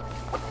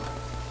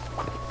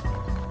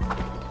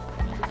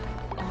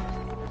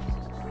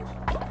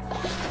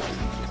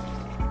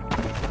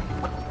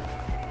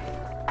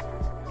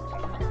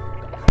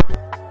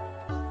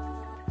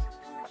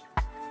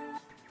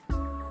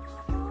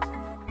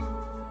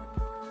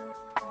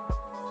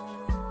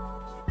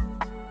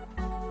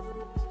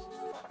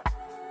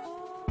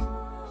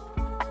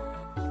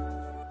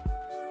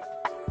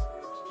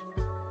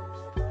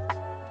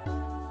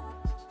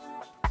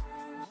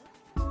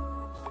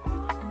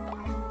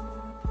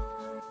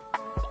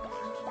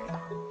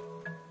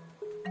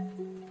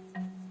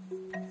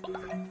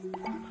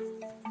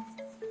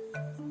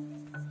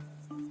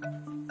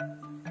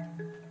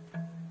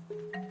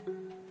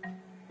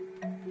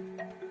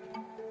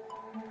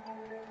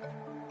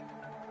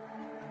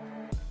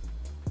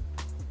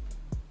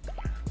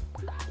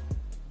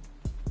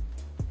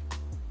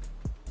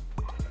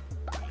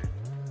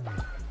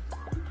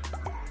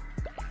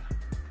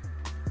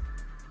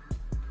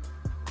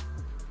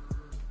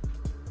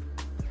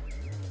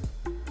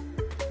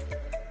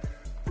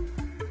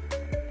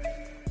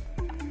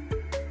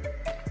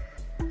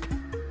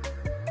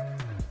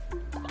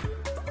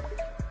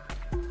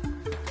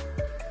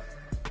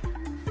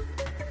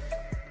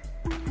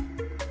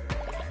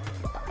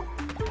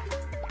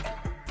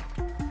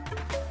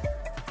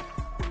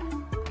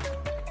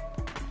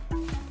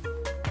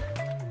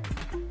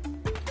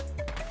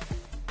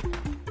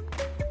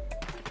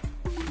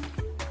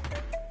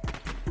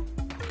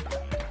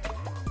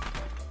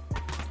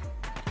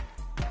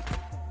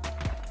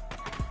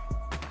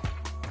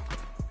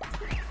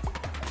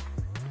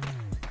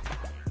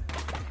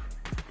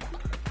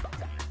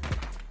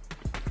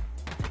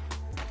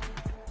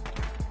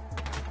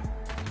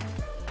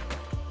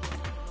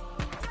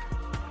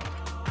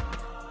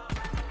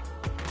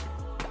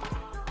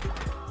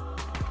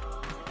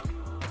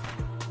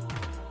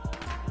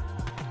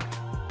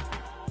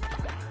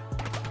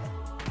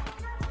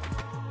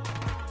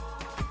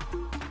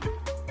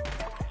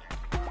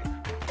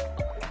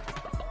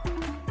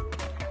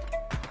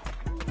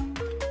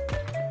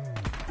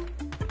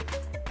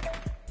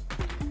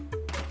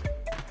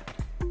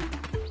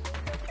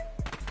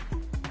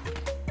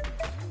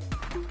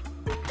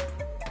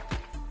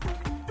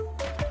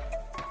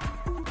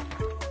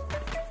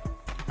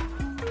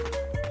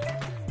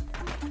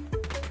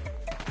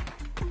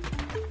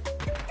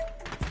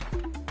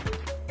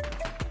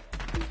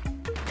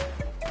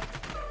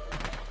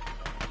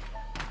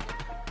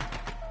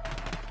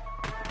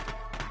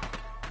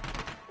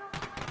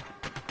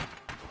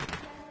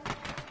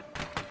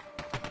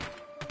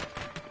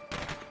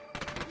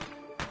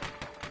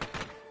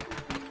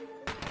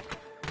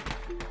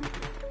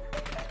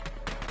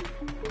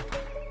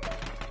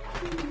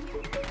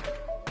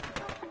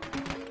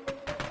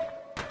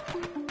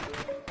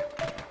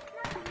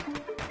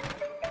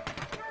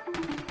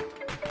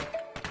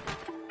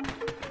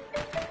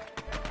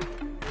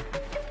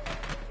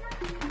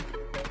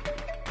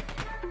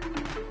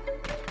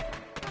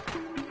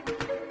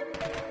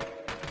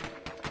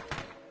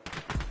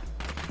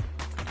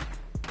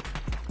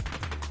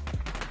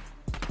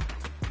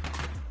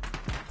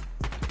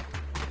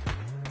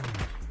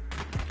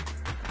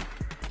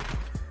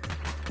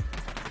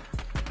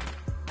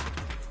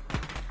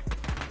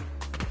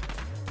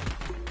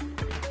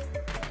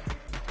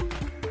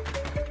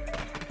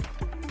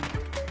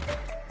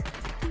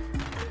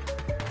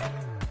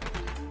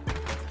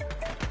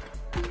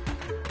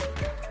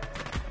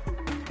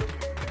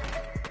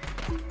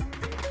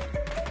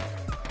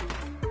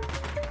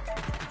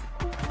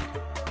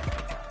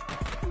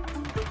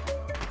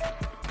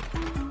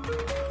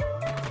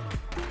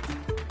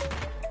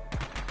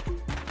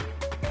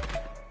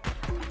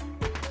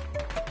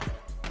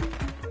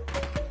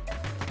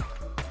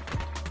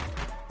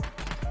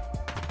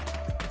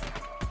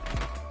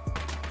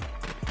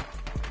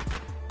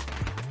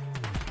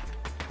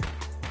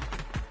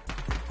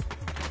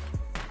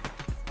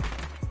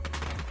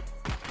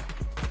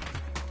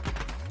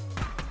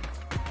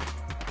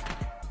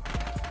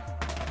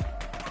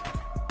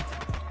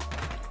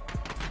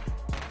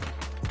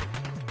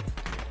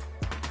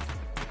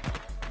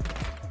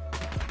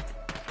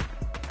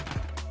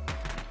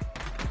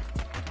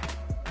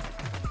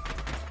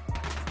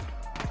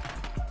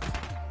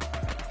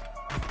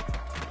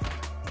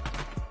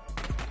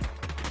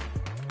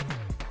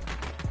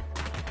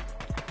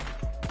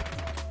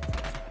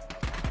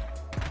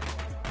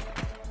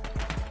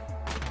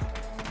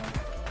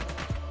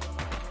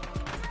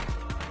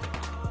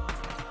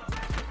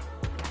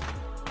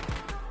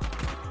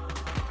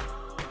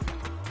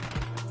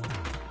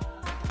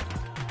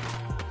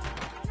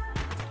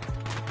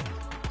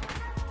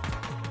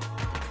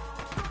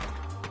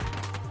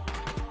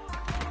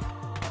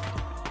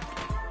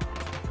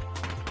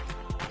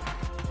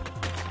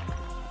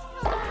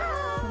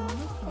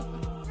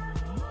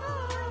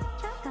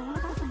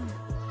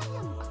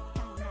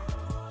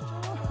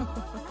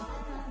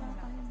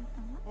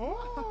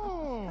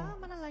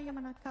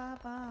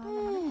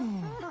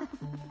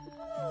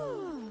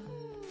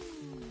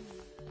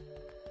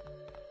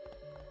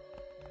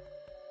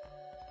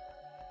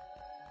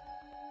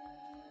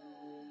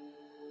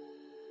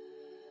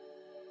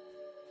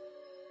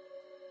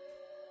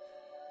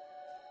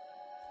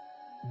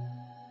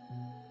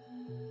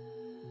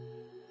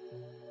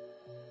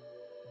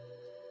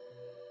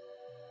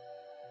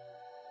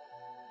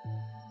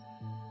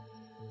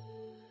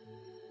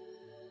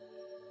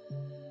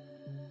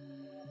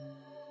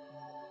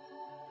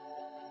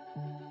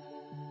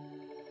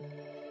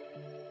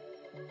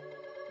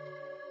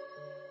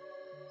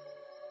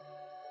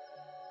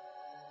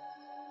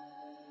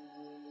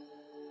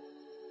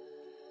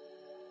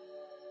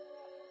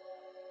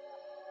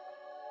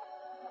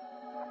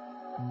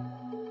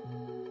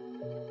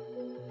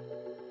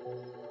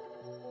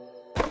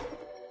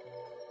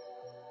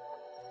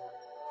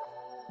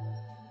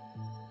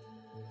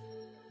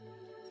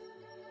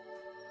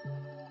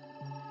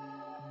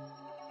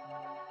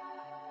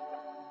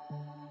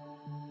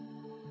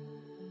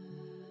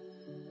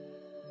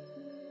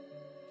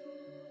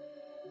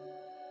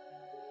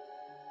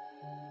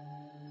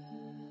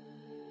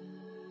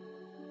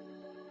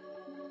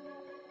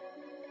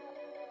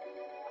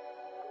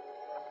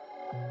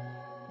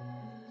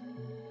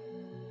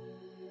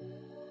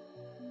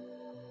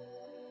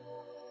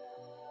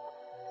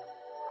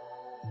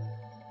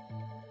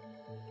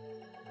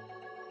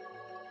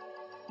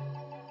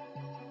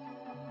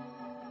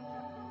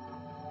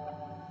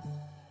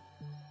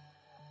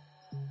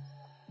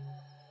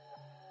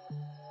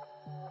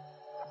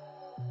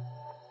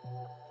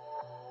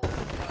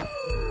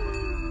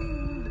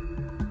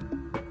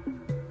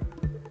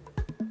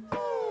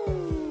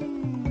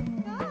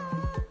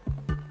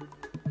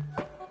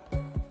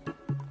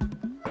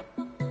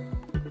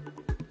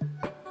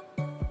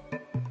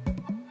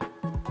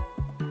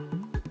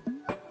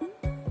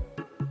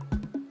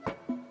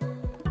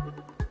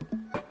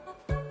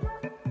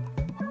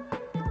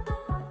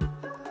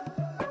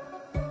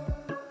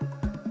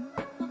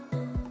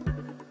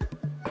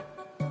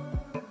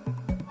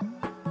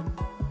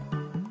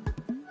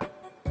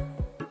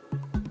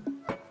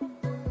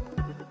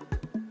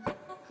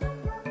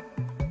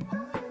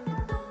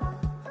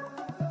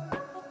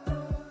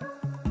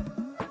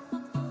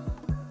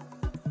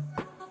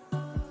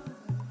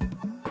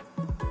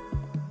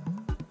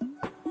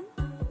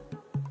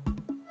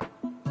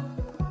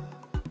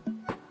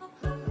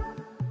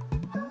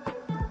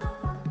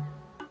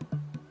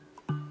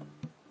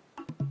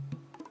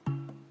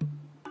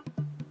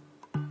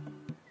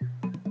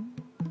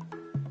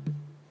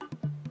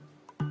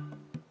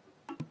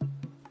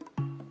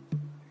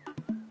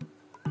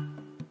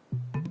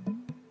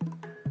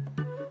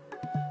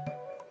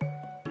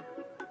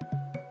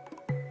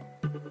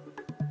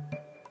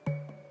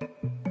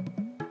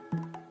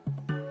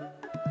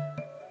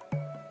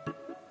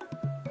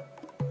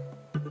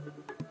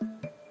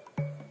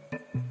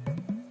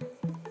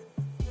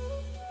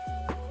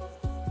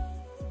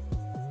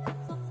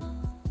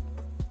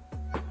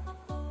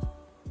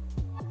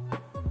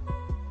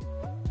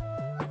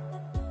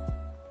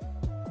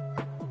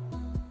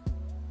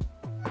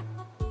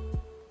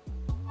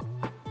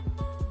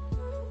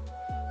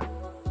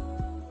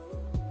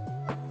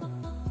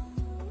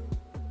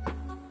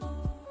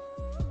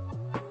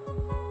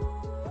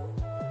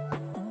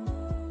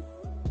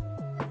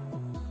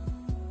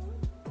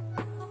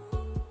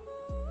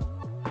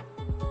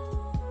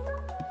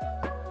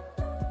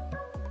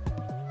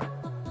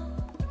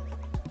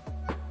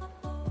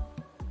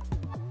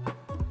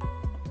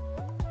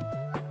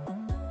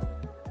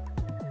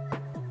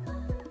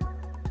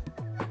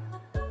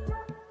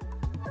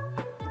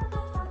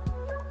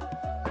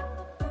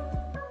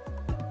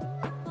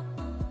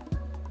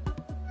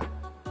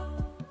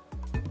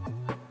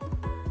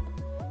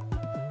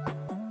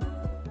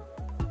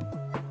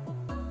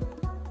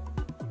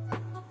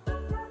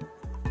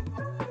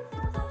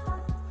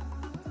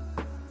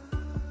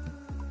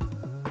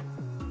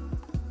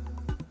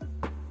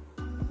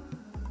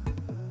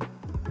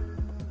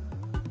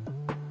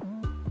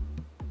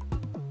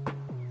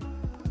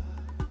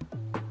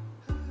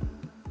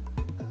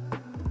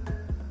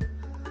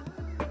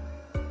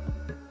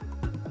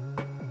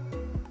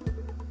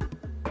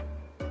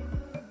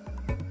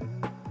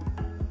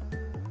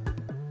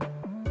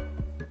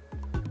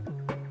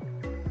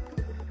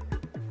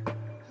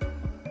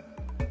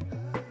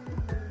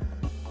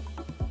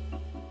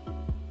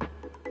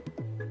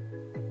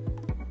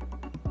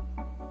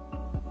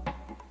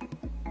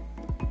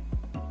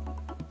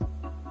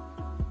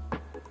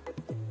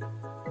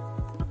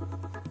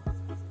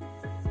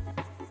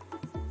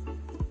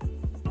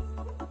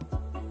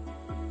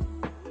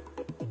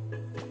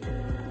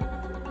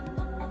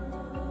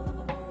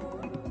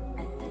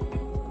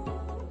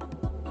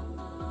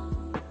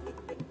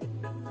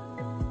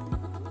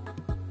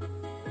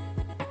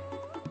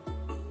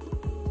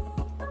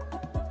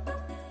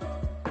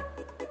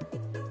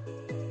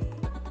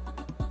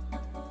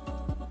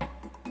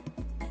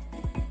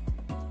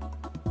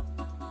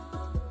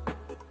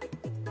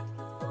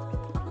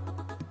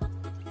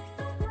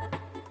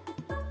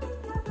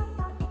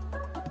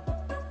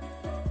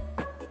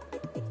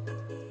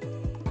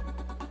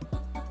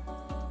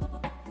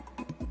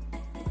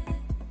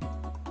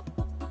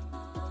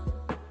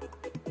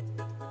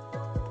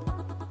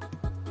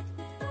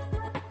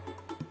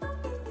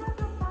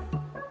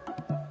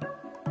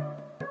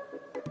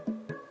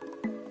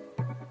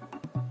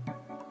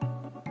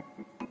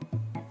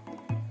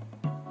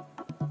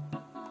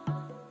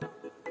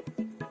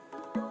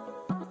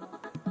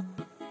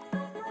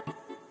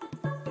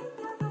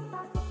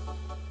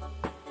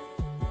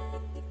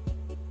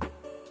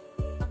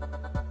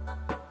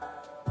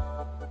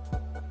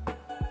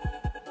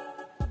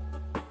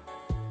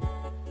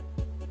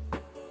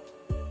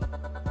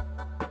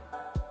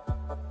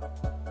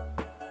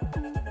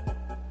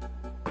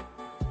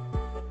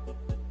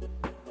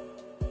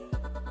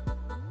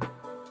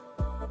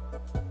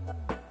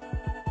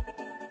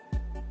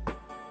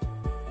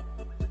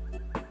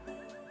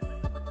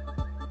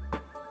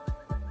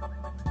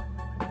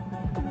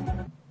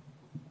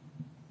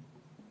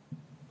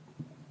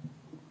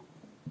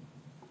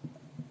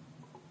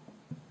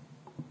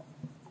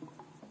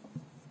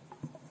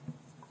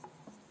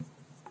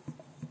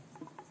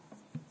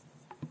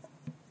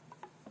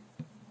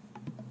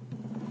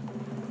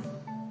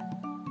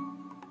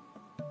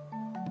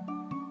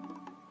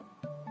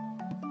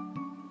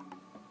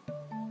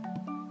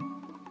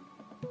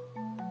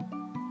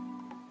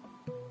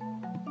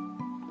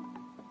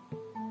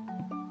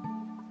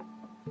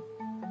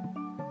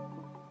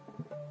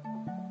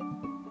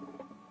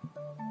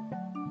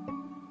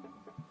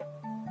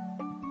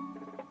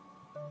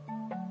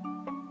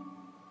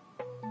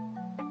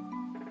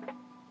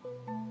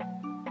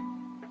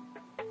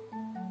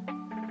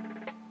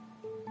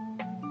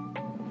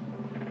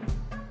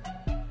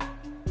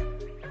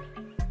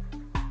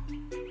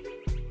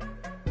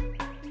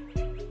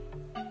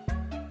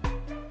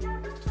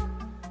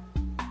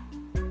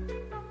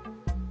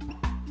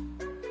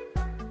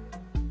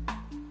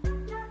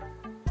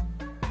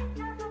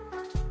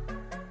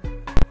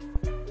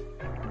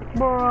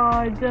 Bro,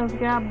 I just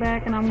got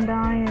back and I'm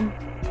dying.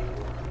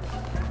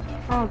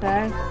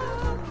 Okay.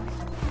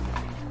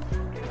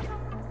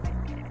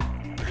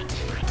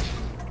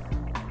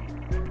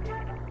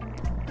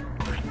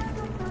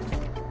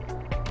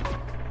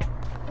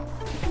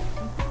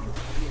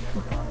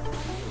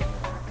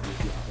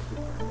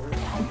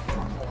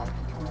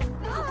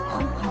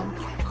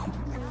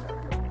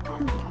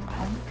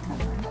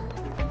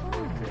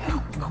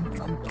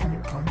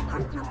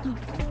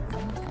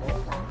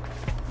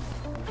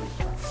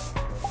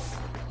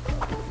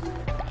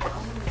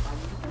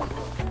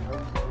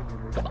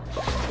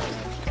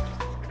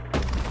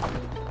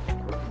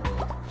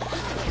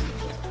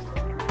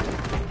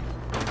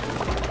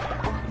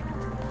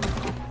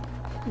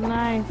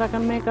 Nice, I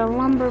can make a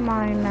lumber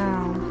mine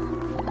now.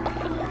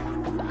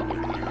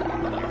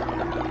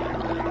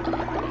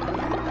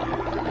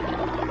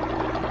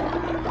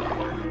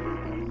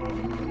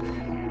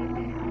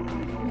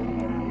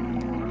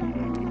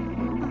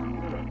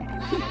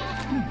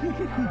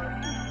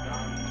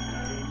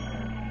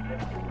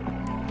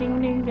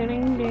 Ding ding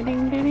ding ding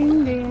ding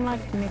ding ding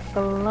like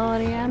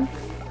Nickelodeon.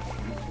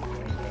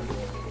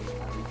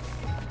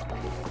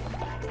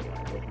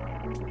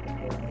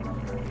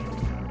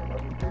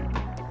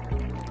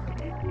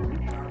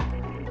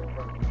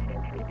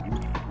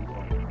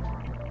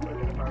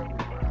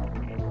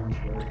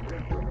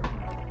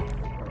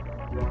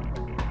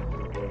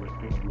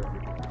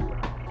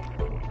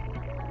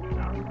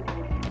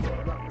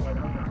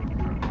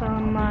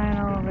 Some mine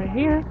over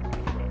here.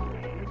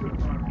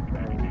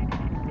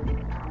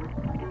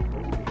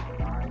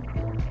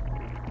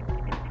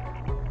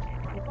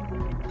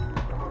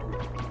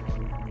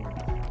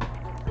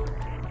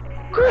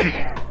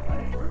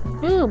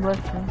 Ooh, bless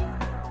me.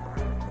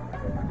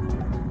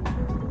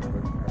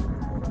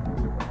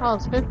 Oh,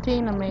 it's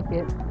 15 to make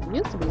it. It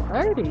used to be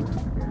 30.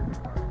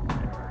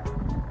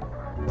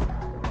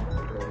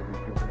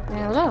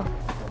 Hello.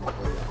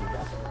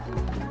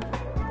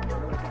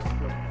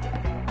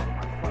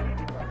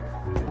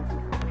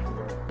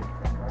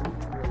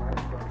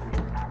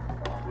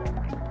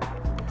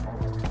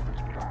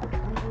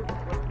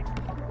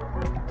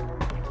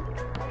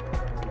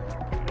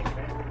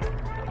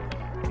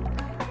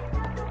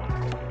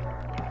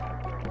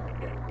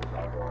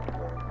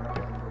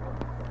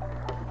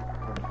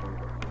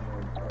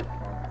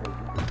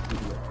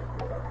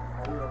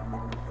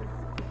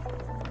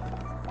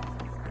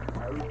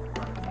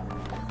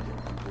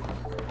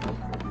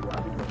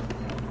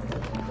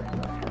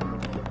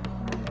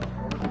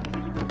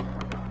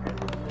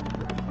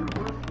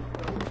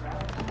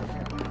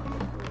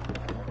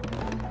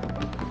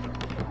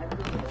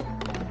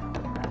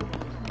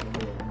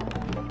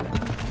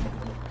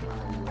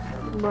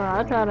 Bro,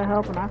 I tried to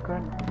help and I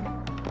couldn't.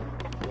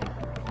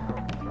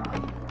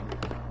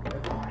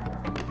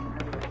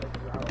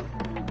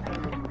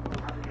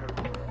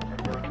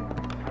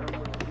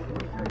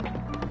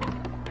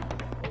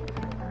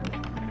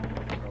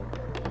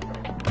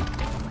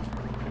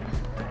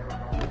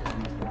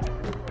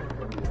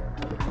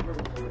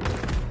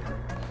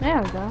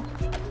 There we go.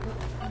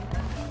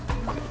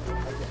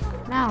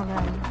 Now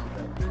then,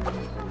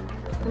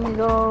 let me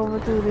go over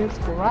to this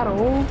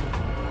grotto.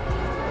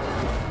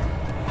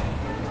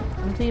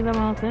 See the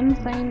most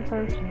insane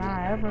person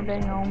I ever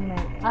been on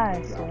met.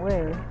 I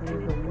swear,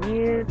 he's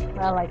weird.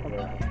 I like him.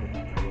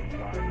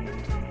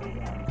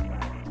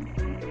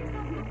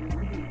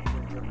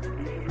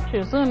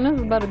 Shit, soon this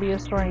is about to be a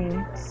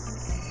stream.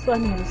 So I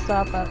need to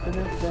stop after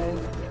this day.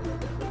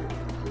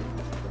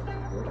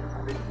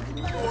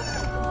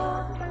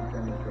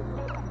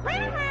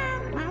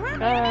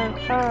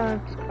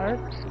 Cards.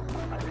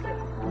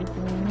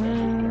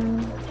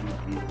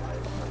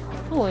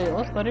 Oh wait,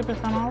 what's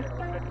 30% off?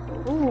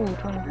 Ooh,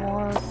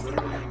 24.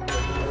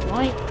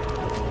 Light.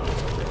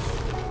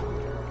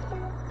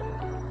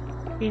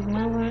 Increase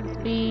movement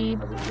speed.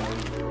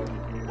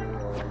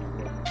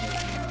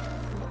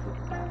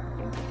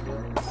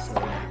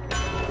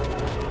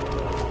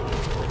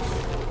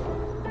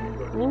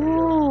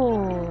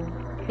 Ooh.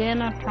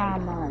 Damage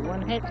trauma.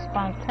 When hit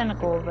spawns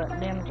tentacles that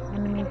damage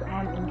enemies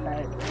on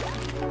impact.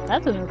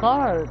 That's a new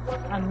card.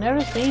 I've never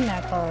seen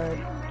that card.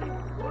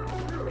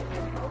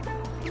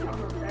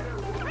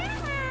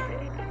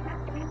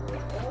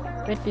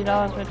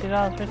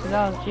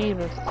 $50,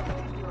 Jesus.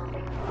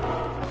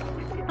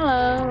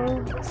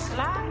 Hello.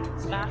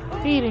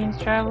 Greetings,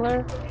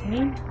 traveler.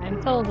 Me?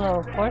 I'm Tozo,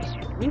 of course.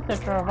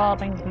 Researcher of all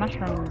things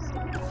mushrooms.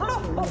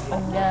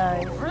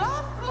 Fungi.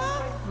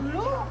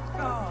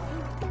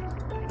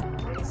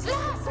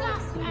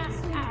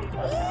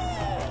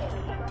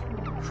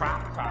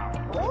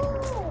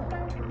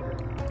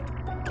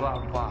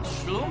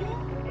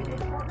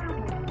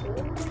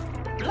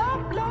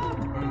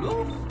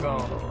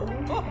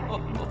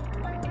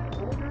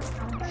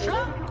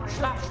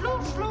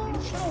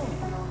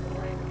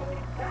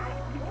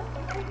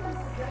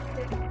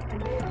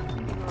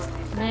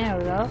 There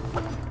we go.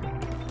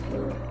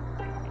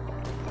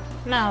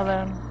 Now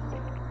then,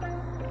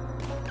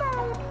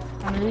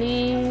 I'm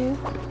leave.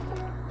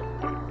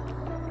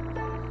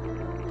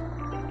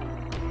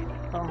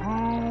 Go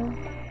home.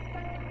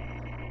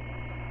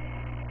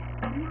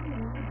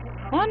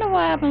 I wonder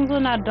what happens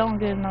when I don't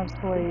get enough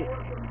sleep.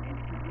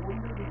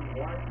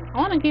 I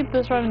want to keep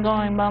this run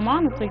going, but I'm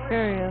honestly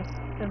curious.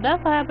 If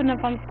that's what happens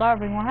if I'm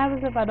starving, what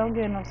happens if I don't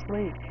get enough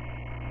sleep?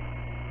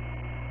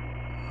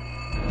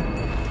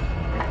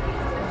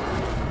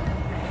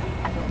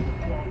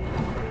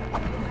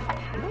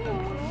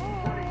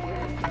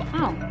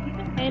 Oh,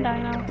 hey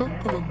Dino.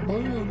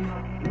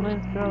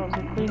 Liz girls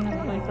will clean this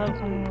place up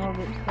so we will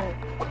get sick.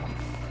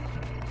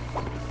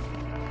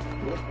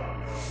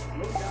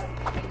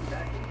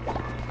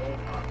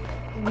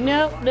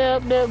 Nope.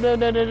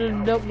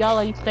 Y'all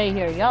ain't stay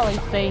here. Y'all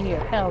ain't stay here.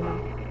 Hell no.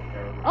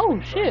 Oh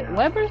shit,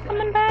 Weber's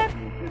coming back?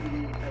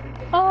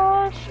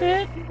 Oh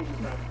shit.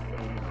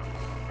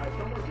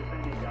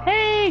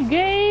 Hey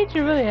Gage,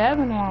 you really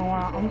haven't in a long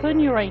while. I'm putting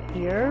you right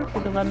here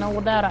because I know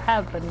that'll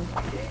happen.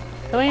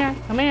 Come here,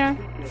 come here.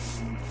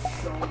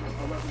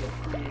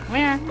 Come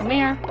here, come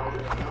here.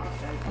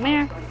 Come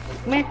here.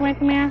 Come here, come here,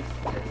 come here.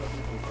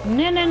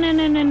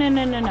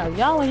 No.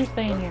 Y'all ain't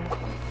staying here.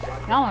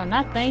 Y'all are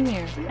not staying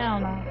here. Hell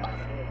no.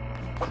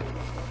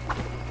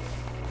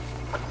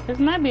 This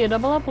might be a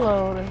double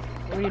upload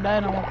if you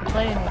don't want to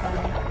play anything.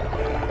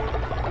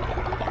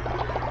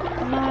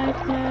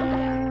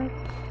 Niceness.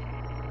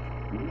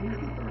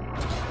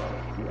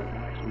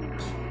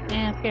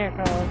 And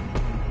scarecrow.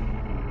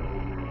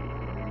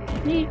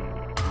 Neat.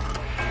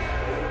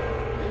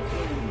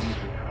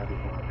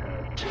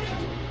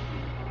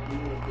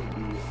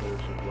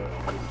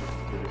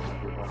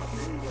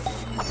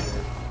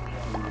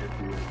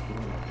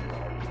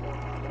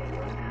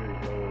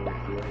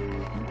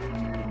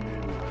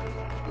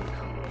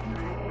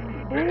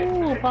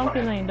 Ooh,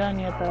 pumpkins ain't done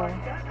yet though.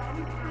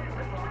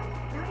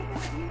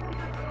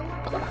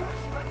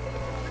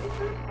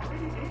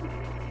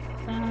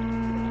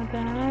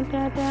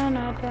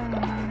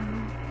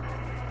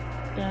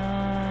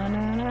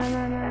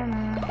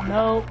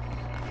 Nope.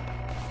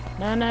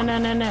 No.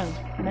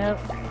 Nope.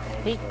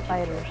 Hate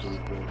fighters.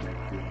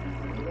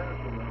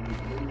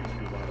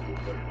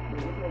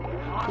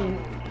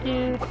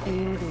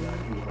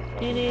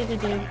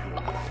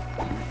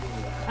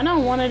 I know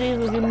one of these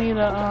will give me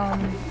the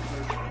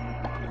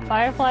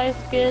Firefly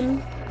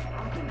skin,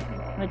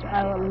 which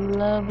I would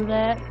love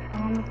that,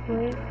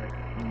 honestly.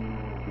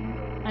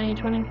 I need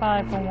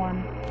 25 for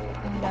one.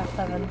 I only got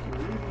 7.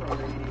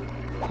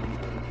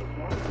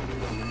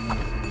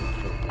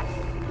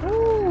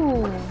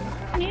 Ooh,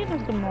 I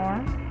needed some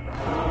more.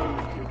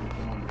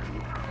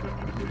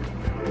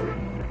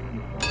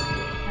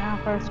 Now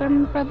for a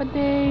sermon for the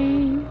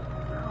day.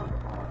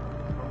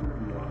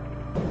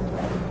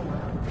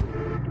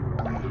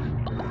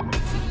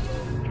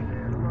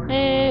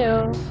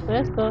 Hey-o,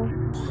 let's go.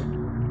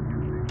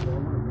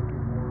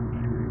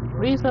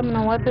 Resummon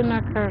a weapon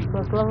or curse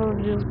plus level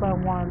reduced by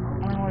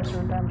 1. Only works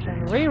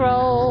redemption.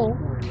 Reroll!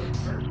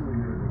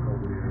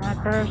 More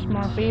curse,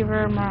 more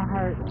fever, more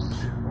hearts.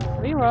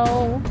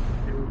 Reroll!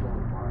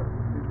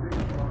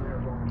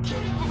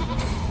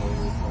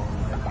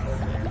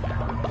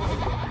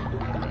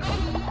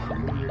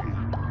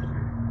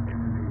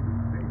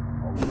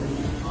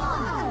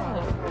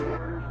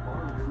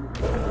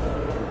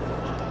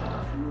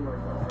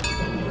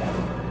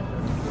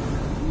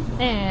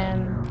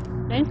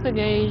 And thanks to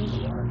Gage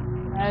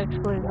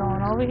actually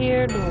going over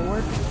here, doing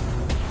work.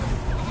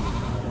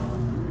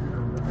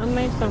 What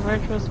makes a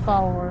virtuous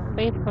follower?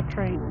 Faithful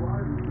trait.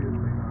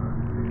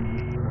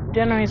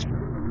 Generates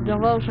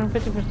devotion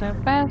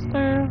 50%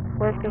 faster.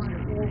 Work is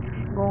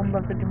going by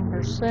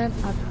 50%.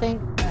 I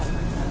think that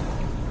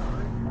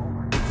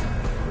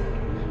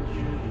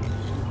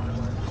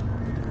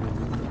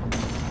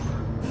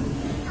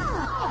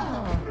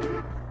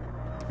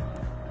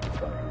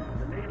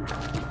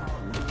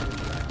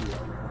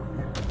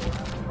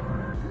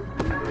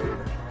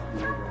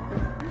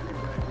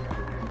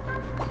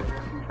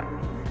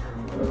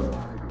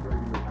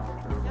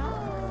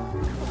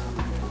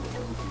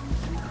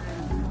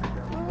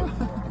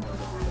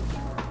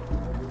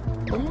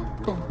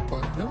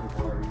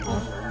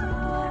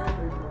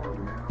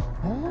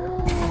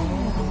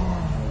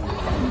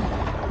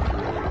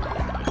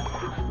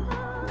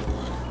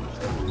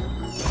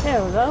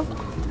there we go.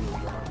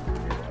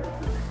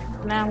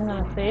 Now I'm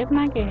gonna save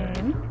my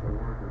game.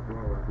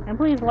 And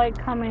please like,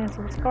 comment, and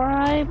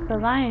subscribe,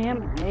 because I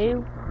am a...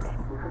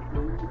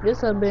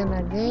 This has been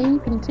a game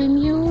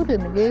continued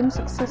and a game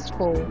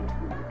successful.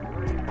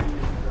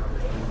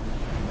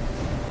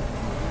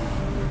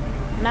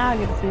 Now I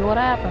get to see what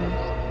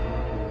happens.